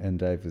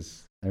 and I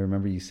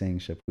remember you saying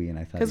Chapuis, and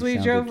I thought because we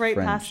drove right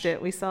past it.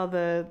 We saw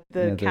the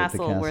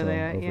castle where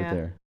they over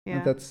there.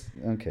 Yeah, that's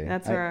okay.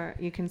 That's where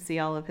you can see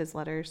all of his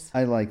letters.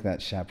 I like that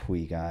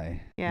Chapuis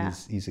guy. Yeah,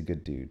 he's a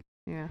good dude.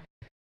 Yeah.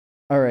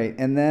 All right,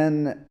 and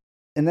then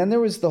there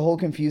was the whole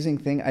confusing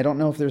thing. I don't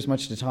know if there's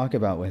much to talk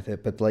about with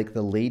it, but like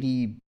the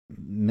Lady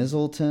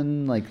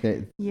Miselton, like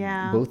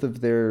both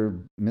of their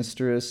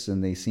mistress,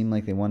 and they seemed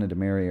like they wanted to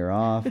marry her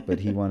off, but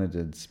he wanted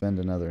to spend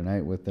another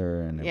night with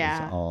her, and it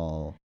was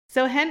all.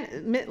 So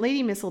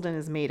Lady Miselton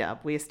is made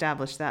up. We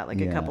established that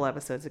a couple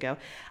episodes ago.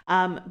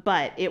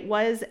 But it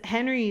was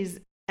Henry's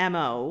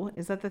MO,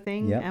 is that the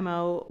thing? Yep.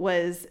 MO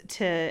was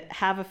to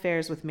have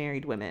affairs with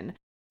married women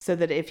so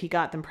that if he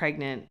got them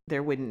pregnant,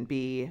 there wouldn't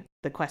be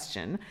the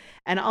question.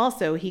 And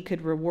also he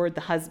could reward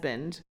the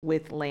husband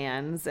with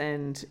lands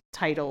and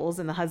titles,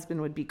 and the husband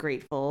would be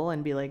grateful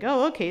and be like,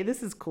 oh, okay,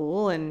 this is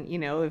cool. And,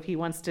 if he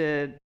wants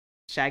to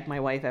shag my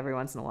wife every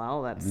once in a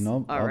while, that's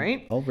all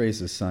right. I'll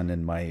raise a son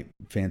in my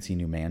fancy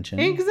new mansion.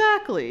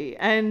 Exactly.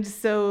 And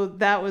so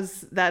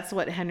that's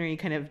what Henry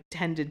kind of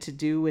tended to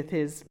do with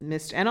his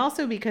mistress. And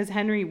also because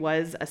Henry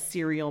was a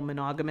serial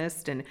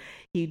monogamist and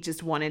he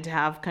just wanted to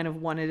have kind of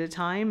one at a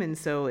time. And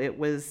so it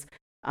was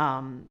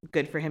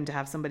good for him to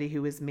have somebody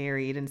who was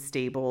married and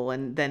stable.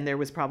 And then there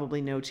was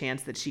probably no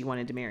chance that she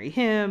wanted to marry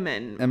him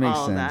and that makes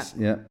all sense.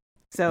 That. Yeah.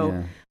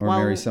 So, or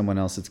marry someone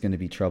else that's going to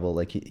be trouble.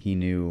 Like he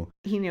knew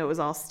it was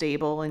all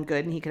stable and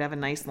good, and he could have a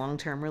nice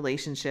long-term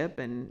relationship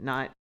and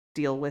not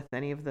deal with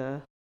any of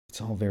the.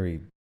 It's all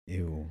very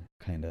ew,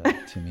 kind of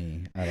to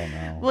me. I don't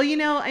know. Well,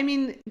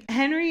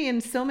 Henry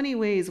in so many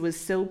ways was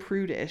so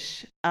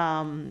prudish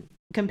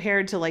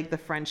compared to like the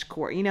French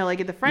court.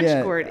 At the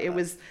French court, it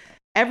was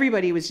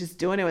everybody was just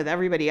doing it with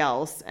everybody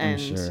else,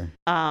 and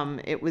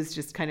it was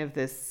just kind of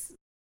this,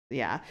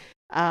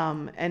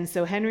 and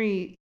so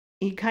Henry.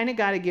 He kind of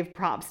got to give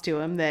props to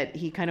him that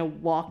he kind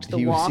of walked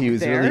the walk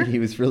there. He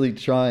was really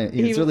trying.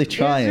 He was really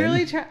trying. And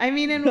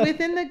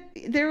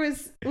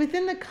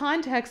within the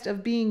context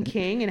of being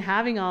king and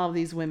having all of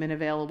these women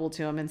available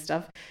to him and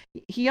stuff,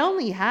 he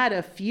only had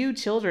a few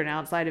children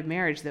outside of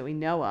marriage that we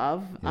know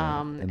of.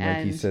 Yeah. And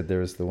like you said, there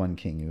was the one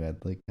king who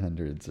had like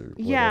hundreds or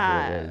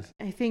whatever it was.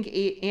 I think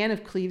Anne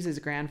of Cleves'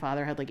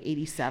 grandfather had like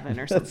 87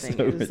 or something.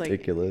 So it was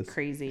ridiculous. Like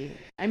crazy.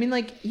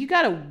 You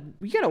gotta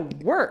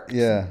work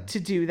to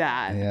do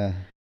that. Yeah.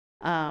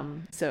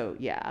 So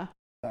yeah.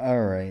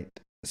 All right.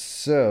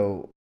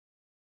 So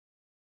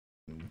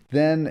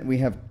then we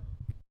have,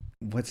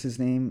 what's his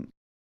name?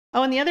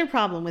 Oh, and the other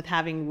problem with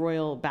having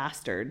royal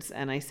bastards,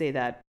 and I say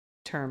that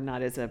term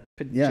not as a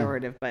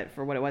pejorative, but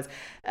for what it was,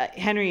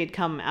 Henry had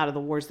come out of the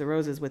Wars of the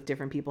Roses with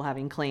different people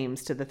having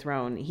claims to the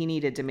throne. He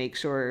needed to make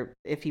sure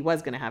if he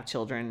was going to have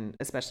children,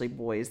 especially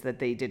boys, that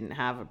they didn't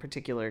have a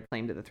particular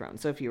claim to the throne.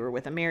 So if you were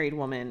with a married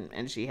woman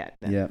and she had,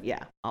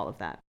 all of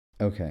that.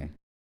 Okay.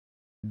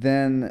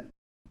 Then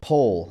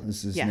Pole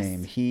is his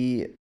name.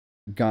 He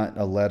got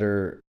a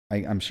letter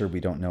I'm sure we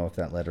don't know if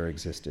that letter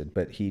existed,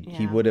 but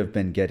he would have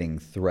been getting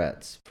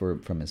threats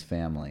from his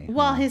family.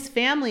 Well, his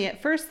family,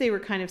 at first they were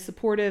kind of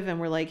supportive and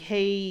were like,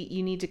 hey,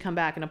 you need to come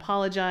back and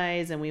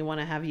apologize, and we want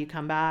to have you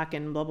come back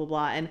and blah, blah,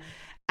 blah. And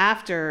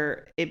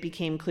after it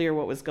became clear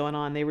what was going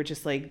on, they were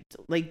just like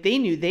they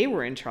knew they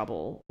were in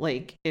trouble,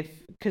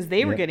 because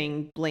they were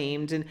getting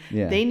blamed, and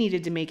they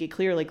needed to make it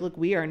clear, like, look,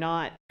 we are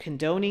not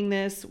condoning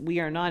this. We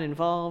are not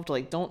involved.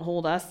 Like, don't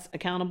hold us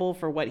accountable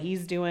for what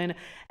he's doing.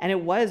 And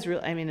it was real.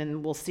 I mean,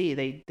 and we'll see,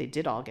 they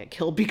did all get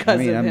killed because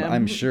of him.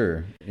 I'm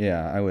sure.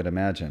 Yeah, I would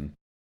imagine.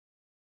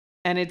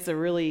 And it's a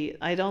really,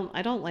 I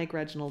don't like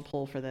Reginald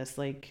Pole for this.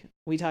 Like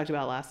we talked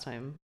about last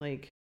time,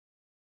 like,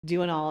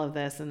 doing all of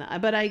this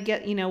but I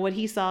get, what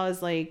he saw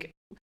is like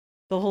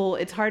the whole,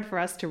 it's hard for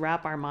us to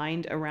wrap our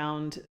mind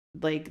around,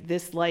 like,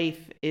 this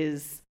life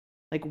is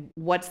like,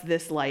 what's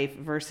this life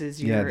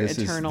versus your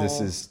eternal. This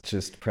is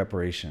just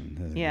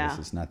preparation. This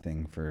is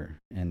nothing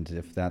and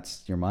if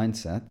that's your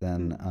mindset,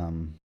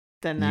 then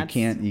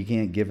you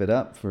can't give it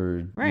up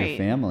for your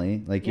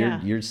family. Like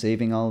you're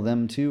saving all of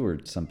them too, or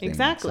something.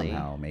 Exactly.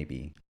 Somehow,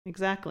 maybe.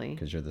 Exactly.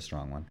 Because you're the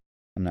strong one.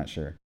 I'm not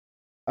sure.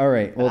 All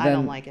right. Well, I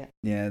don't like it.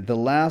 Yeah. The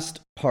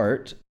last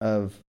part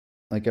of,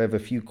 like, I have a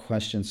few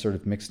questions sort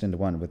of mixed into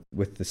one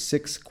with the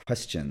 6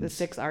 questions. The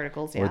 6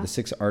 articles, Or the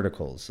 6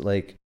 articles.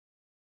 Like,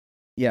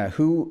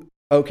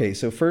 okay,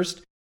 so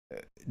first,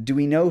 do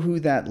we know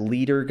who that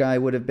leader guy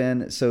would have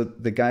been? So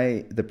the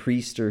guy, the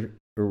priest or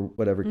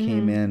whatever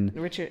came in.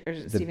 Richard, or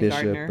the Stephen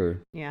bishop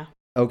Gardner.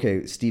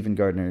 Okay, Stephen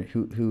Gardner.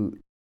 Who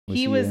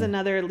he was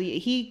another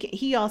lead.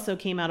 He also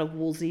came out of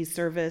Wolsey's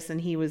service, and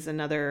he was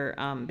another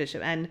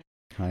bishop and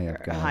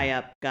high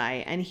up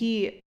guy. And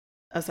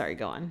sorry,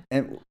 go on.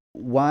 And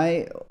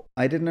why,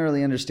 I didn't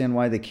really understand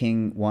why the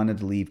king wanted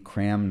to leave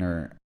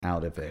Cranmer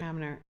out of it.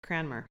 Cranmer.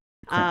 Cranmer.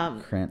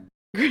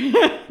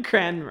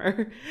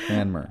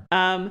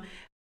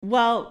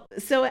 Well,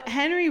 so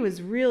Henry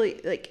was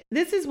really, like,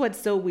 this is what's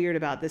so weird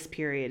about this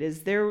period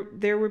is there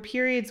were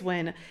periods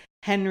when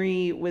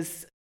Henry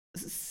was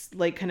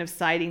like kind of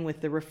siding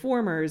with the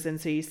reformers, and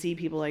so you see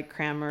people like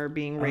Cranmer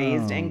being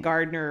raised and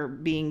Gardner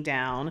being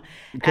down,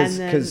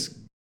 because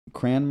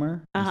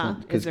Cranmer,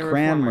 because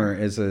Cranmer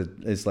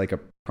is like a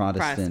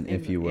Protestant,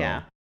 if you will.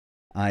 Yeah.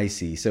 I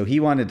see. So he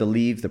wanted to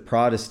leave the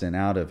Protestant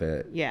out of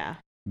it. Yeah.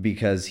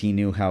 Because he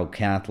knew how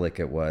Catholic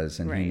it was,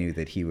 and he knew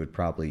that he would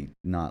probably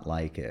not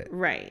like it.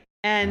 Right.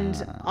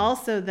 And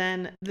also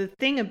then the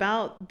thing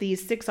about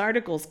these 6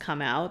 articles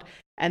come out,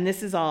 and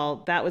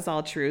that was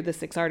all true. The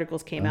 6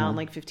 articles came out in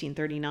like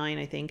 1539,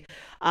 I think,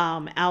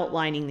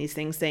 outlining these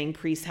things, saying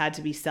priests had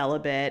to be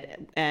celibate,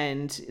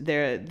 and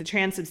the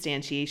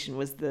transubstantiation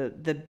was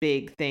the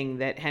big thing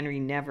that Henry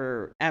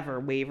never ever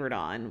wavered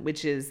on,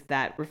 which is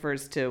that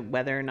refers to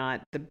whether or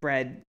not the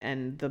bread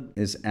and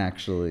is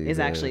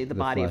actually the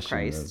body of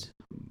Christ.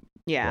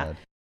 Yeah. Blood.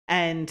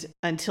 And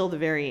until the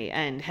very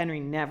end, Henry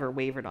never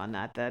wavered on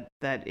that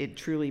it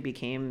truly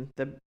became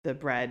the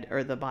bread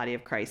or the body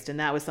of Christ. And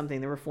that was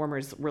something the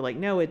reformers were like,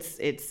 no, it's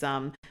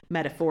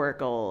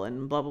metaphorical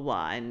and blah, blah,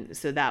 blah. And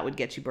so that would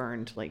get you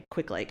burned like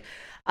quick.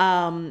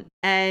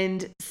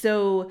 And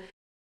so what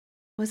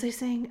was I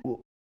saying?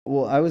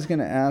 Well, I was going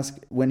to ask,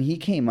 when he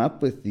came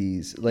up with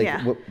these,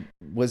 what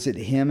was it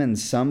him and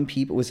some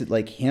people? Was it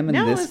like him and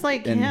it was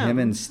like him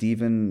and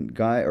Stephen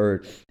guy,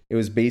 or it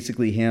was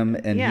basically him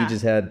and he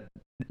just had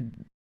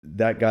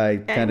that guy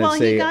kind of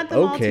say, he got them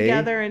all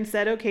together and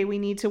said, okay, we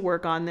need to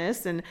work on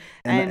this, and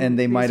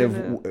they might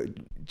have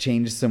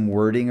changed some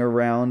wording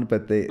around,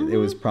 but it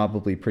was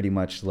probably pretty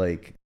much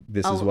like,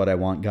 this is what I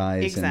want,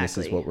 guys, and this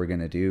is what we're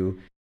gonna do.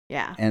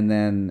 Yeah. And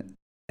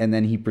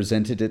then he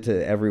presented it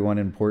to everyone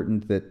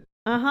important that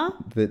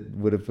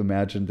would have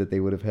imagined that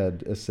they would have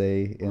had a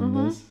say in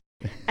this.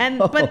 And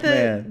but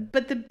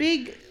the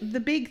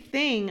big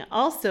thing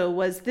also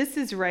was, this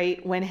is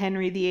right when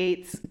Henry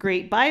VIII's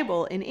Great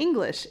Bible in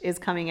English is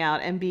coming out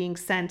and being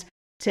sent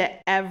to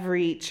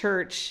every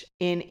church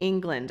in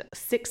England.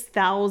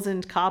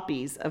 6,000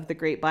 copies of the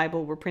Great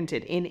Bible were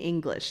printed in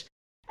English.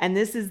 And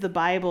this is the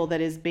Bible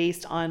that is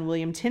based on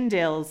William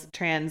Tyndale's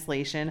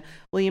translation.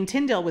 William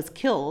Tyndale was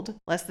killed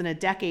less than a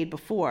decade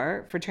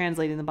before for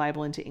translating the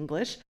Bible into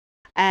English.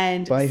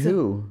 And by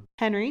who?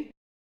 Henry.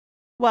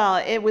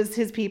 Well, it was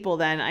his people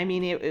then. I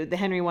mean,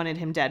 Henry wanted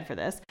him dead for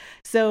this.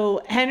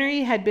 So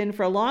Henry had been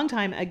for a long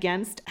time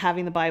against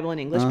having the Bible in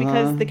English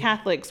because the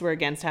Catholics were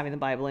against having the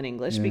Bible in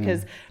English,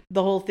 because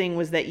the whole thing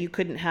was that you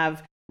couldn't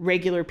have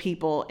regular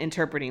people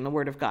interpreting the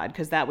Word of God,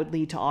 because that would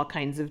lead to all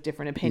kinds of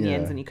different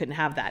opinions and you couldn't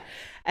have that.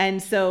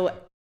 And so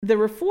the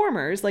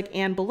reformers like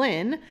Anne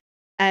Boleyn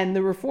and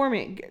the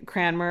reforming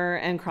Cranmer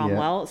and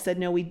Cromwell said,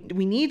 no, we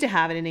need to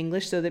have it in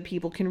English so that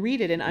people can read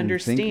it and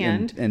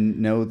understand. And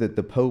know that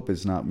the Pope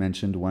is not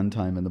mentioned one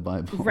time in the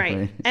Bible.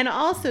 Right. And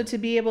also to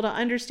be able to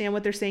understand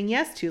what they're saying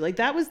yes to. Like,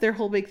 that was their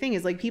whole big thing,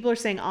 is like, people are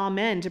saying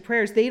amen to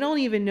prayers. They don't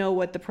even know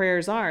what the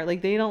prayers are.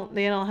 Like, they don't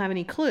have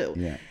any clue.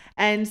 Yeah.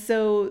 And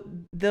so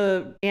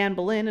the Anne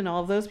Boleyn and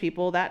all of those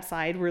people, that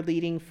side, were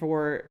leading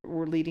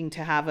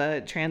to have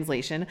a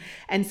translation.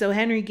 And so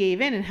Henry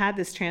gave in and had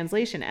this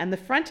translation. And the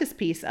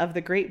frontispiece of the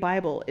Great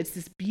Bible, it's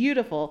this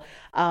beautiful,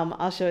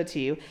 I'll show it to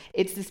you.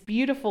 It's this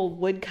beautiful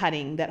wood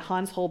cutting that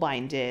Hans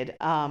Holbein did.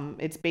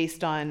 It's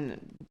based on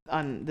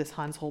this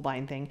Hans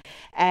Holbein thing.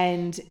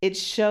 And it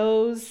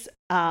shows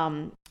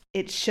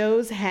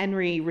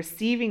Henry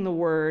receiving the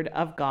word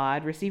of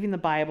God, receiving the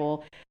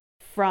Bible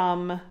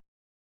from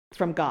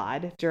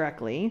God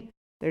directly.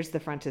 There's the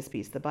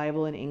frontispiece, the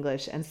Bible in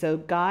English. And so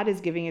God is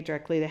giving it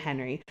directly to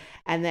Henry.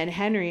 And then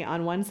Henry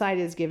on one side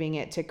is giving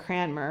it to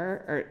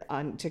Cranmer,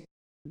 or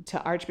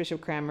to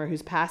Archbishop Cranmer,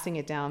 who's passing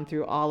it down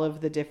through all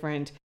of the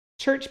different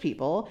church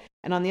people.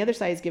 And on the other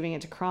side is giving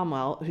it to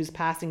Cromwell, who's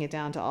passing it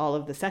down to all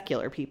of the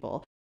secular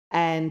people.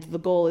 And the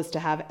goal is to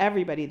have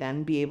everybody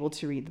then be able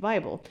to read the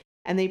Bible.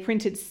 And they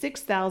printed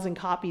 6,000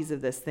 copies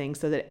of this thing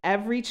so that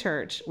every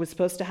church was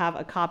supposed to have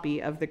a copy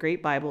of the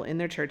Great Bible in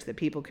their church that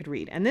people could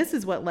read. And this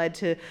is what led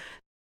to,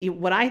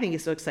 what I think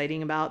is so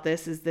exciting about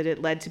this is that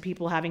it led to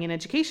people having an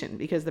education,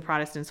 because the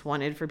Protestants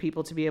wanted for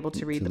people to be able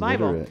to read the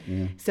Bible.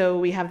 Yeah. So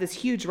we have this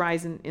huge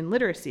rise in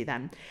literacy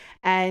then.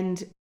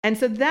 And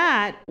so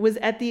that was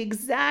at the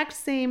exact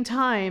same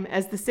time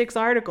as the 6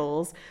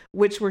 Articles,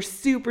 which were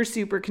super,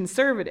 super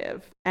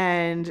conservative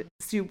and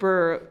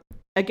super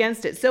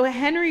against it. So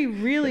Henry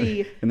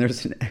really... And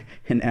there's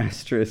an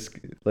asterisk,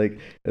 like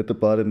at the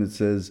bottom it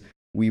says,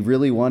 we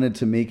really wanted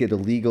to make it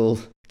illegal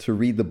to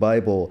read the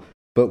Bible,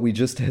 but we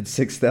just had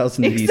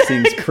 6,000 of these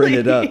things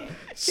printed up.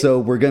 So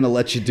we're going to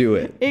let you do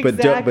it.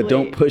 Exactly. But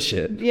don't push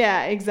it.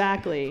 Yeah,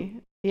 exactly.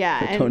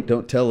 Yeah. And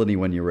don't tell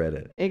anyone you read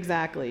it.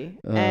 Exactly.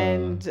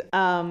 And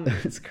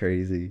it's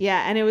crazy.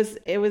 Yeah, and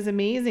it was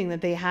amazing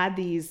that they had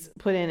these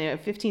put in.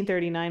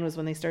 1539 was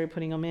when they started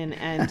putting them in,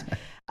 and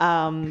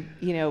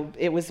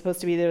it was supposed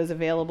to be that it was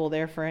available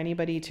there for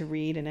anybody to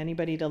read and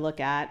anybody to look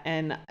at.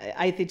 And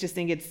I just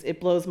think it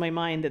blows my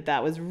mind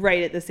that was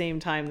right at the same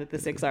time that the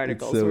 6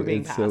 Articles were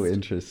being passed. It's so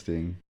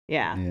interesting.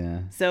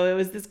 Yeah. So it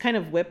was this kind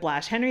of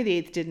whiplash. Henry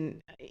VIII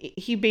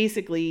he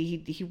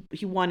basically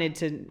wanted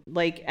to,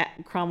 like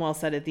Cromwell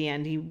said at the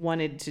end, he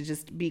wanted to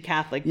just be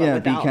Catholic, but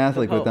without be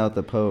Catholic the Pope. Without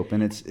the Pope.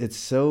 And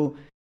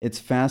it's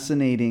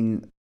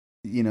fascinating,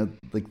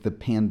 like the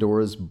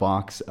Pandora's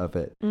box of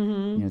it.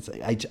 Mm-hmm. It's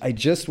like, I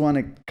just want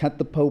to cut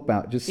the Pope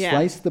out, just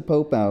slice the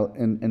Pope out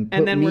and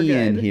put me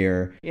in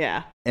here.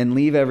 Yeah. And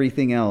leave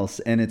everything else.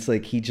 And it's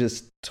like, he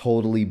just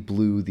totally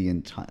blew the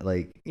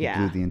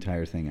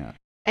entire thing up.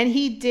 And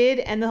he did,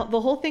 and the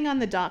whole thing on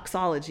the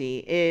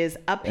doxology is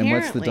apparently...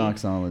 And what's the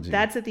doxology?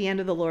 That's at the end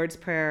of the Lord's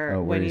Prayer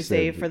when you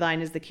say, "For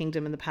thine is the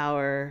kingdom and the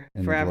power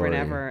forever and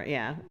ever."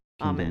 Yeah.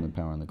 Amen. The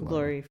power and the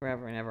glory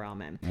forever and ever.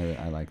 Amen.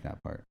 I like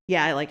that part.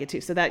 Yeah, I like it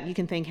too. So that you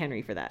can thank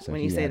Henry for that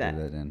when you say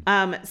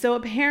that. So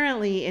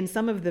apparently in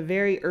some of the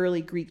very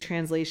early Greek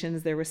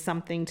translations, there was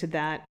something to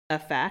that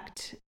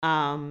effect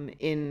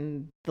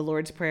in the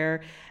Lord's Prayer.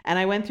 And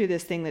I went through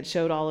this thing that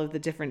showed all of the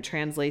different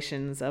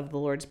translations of the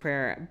Lord's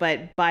Prayer.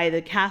 But by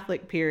the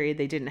Catholic period,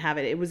 they didn't have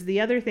it. It was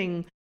the other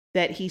thing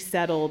that he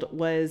settled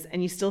was,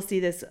 and you still see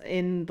this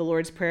in the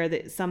Lord's Prayer,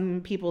 that some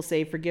people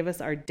say, "Forgive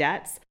us our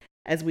debts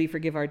as we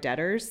forgive our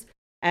debtors."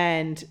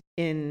 And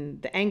in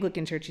the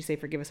Anglican Church, you say,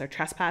 "Forgive us our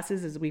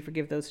trespasses as we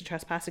forgive those who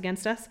trespass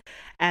against us."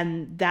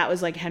 And that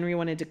was like Henry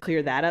wanted to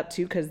clear that up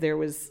too, because there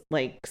was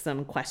like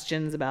some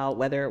questions about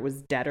whether it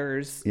was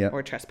debtors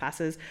or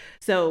trespasses.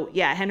 So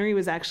yeah, Henry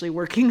was actually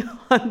working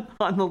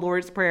on the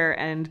Lord's Prayer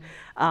and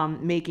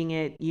making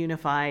it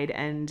unified.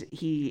 And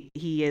he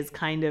is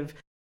kind of,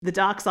 the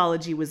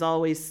doxology was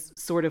always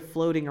sort of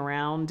floating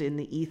around in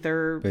the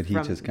ether. But he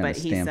just kind of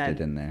stamped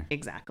it in there.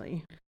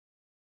 Exactly.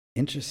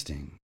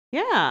 Interesting.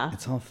 Yeah.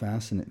 It's all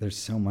fascinating. There's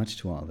so much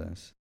to all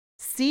this.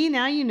 See,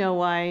 now you know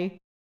why.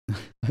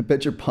 I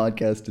bet your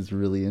podcast is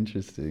really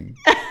interesting.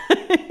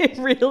 It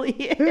really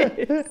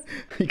is.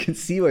 You can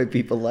see why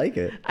people like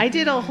it. I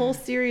did a whole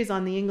series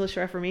on the English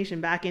Reformation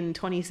back in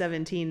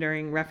 2017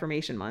 during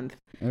Reformation Month.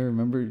 I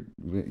remember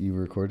you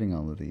recording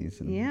all of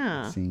these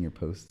and seeing your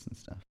posts and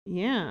stuff.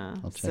 Yeah.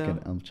 I'll check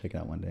it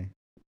out one day.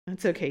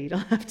 That's okay. You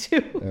don't have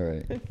to. All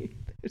right.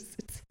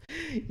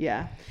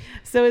 Yeah.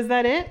 So is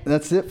that it?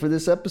 That's it for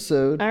this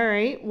episode. All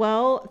right.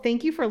 Well,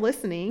 thank you for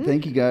listening.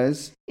 Thank you,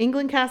 guys.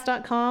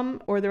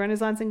 Englandcast.com or the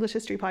Renaissance English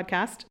History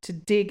Podcast to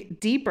dig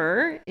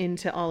deeper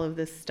into all of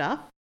this stuff.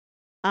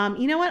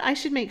 You know what? I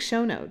should make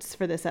show notes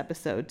for this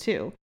episode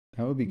too.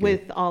 That would be good.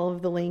 With all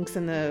of the links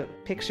and the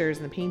pictures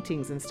and the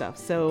paintings and stuff.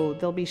 So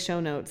there'll be show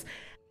notes.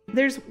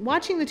 There's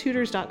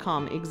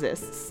watchingthetudors.com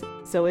exists.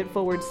 So it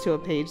forwards to a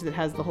page that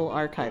has the whole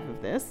archive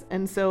of this.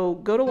 And so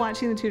go to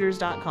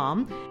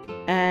watchingthetudors.com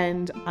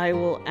and I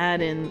will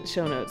add in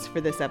show notes for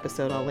this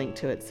episode. I'll link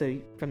to it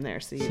from there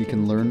so you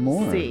can learn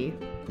more. See.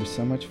 There's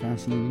so much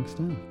fascinating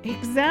stuff.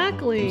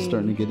 Exactly. I'm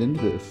starting to get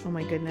into this. Oh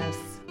my goodness.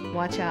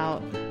 Watch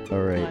out.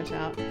 All right. Watch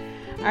out.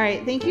 All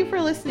right. Thank you for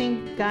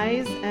listening,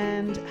 guys,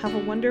 and have a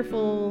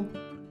wonderful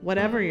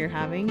whatever you're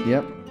having.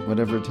 Yep,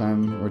 whatever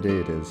time or day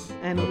it is.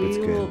 And we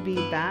will be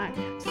back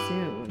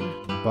soon.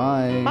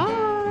 Bye.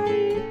 Bye.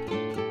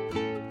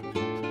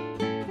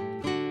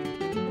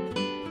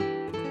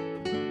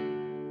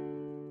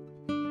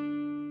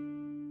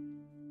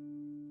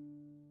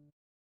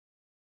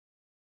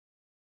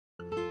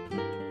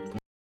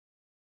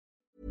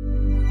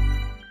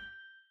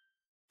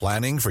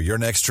 Planning for your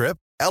next trip?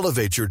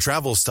 Elevate your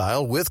travel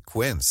style with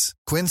Quince.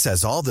 Quince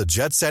has all the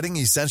jet-setting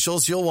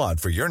essentials you'll want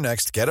for your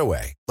next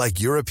getaway, like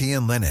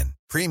European linen,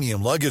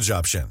 premium luggage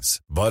options,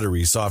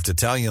 buttery soft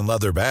Italian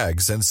leather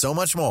bags, and so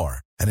much more.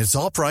 And it's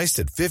all priced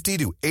at 50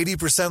 to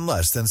 80%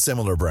 less than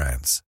similar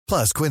brands.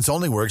 Plus, Quince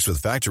only works with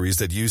factories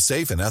that use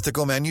safe and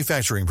ethical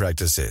manufacturing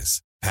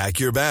practices.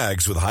 Pack your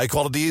bags with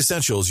high-quality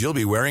essentials you'll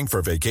be wearing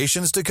for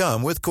vacations to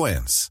come with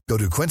Quince. Go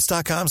to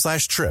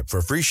quince.com/trip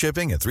for free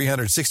shipping and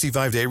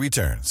 365-day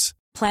returns.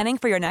 Planning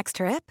for your next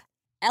trip?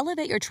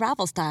 Elevate your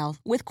travel style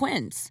with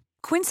Quince.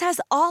 Quince has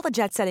all the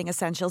jet-setting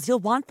essentials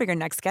you'll want for your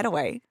next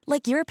getaway,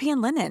 like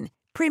European linen,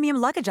 premium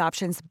luggage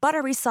options,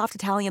 buttery soft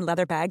Italian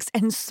leather bags,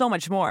 and so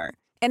much more.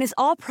 And is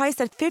all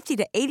priced at 50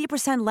 to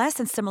 80% less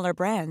than similar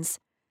brands.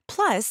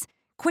 Plus,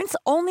 Quince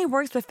only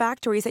works with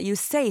factories that use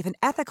safe and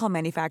ethical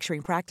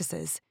manufacturing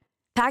practices.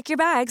 Pack your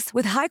bags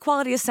with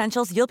high-quality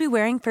essentials you'll be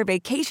wearing for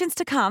vacations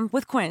to come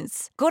with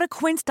Quince. Go to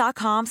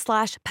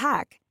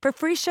quince.com/pack for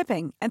free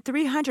shipping and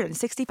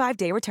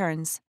 365-day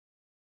returns.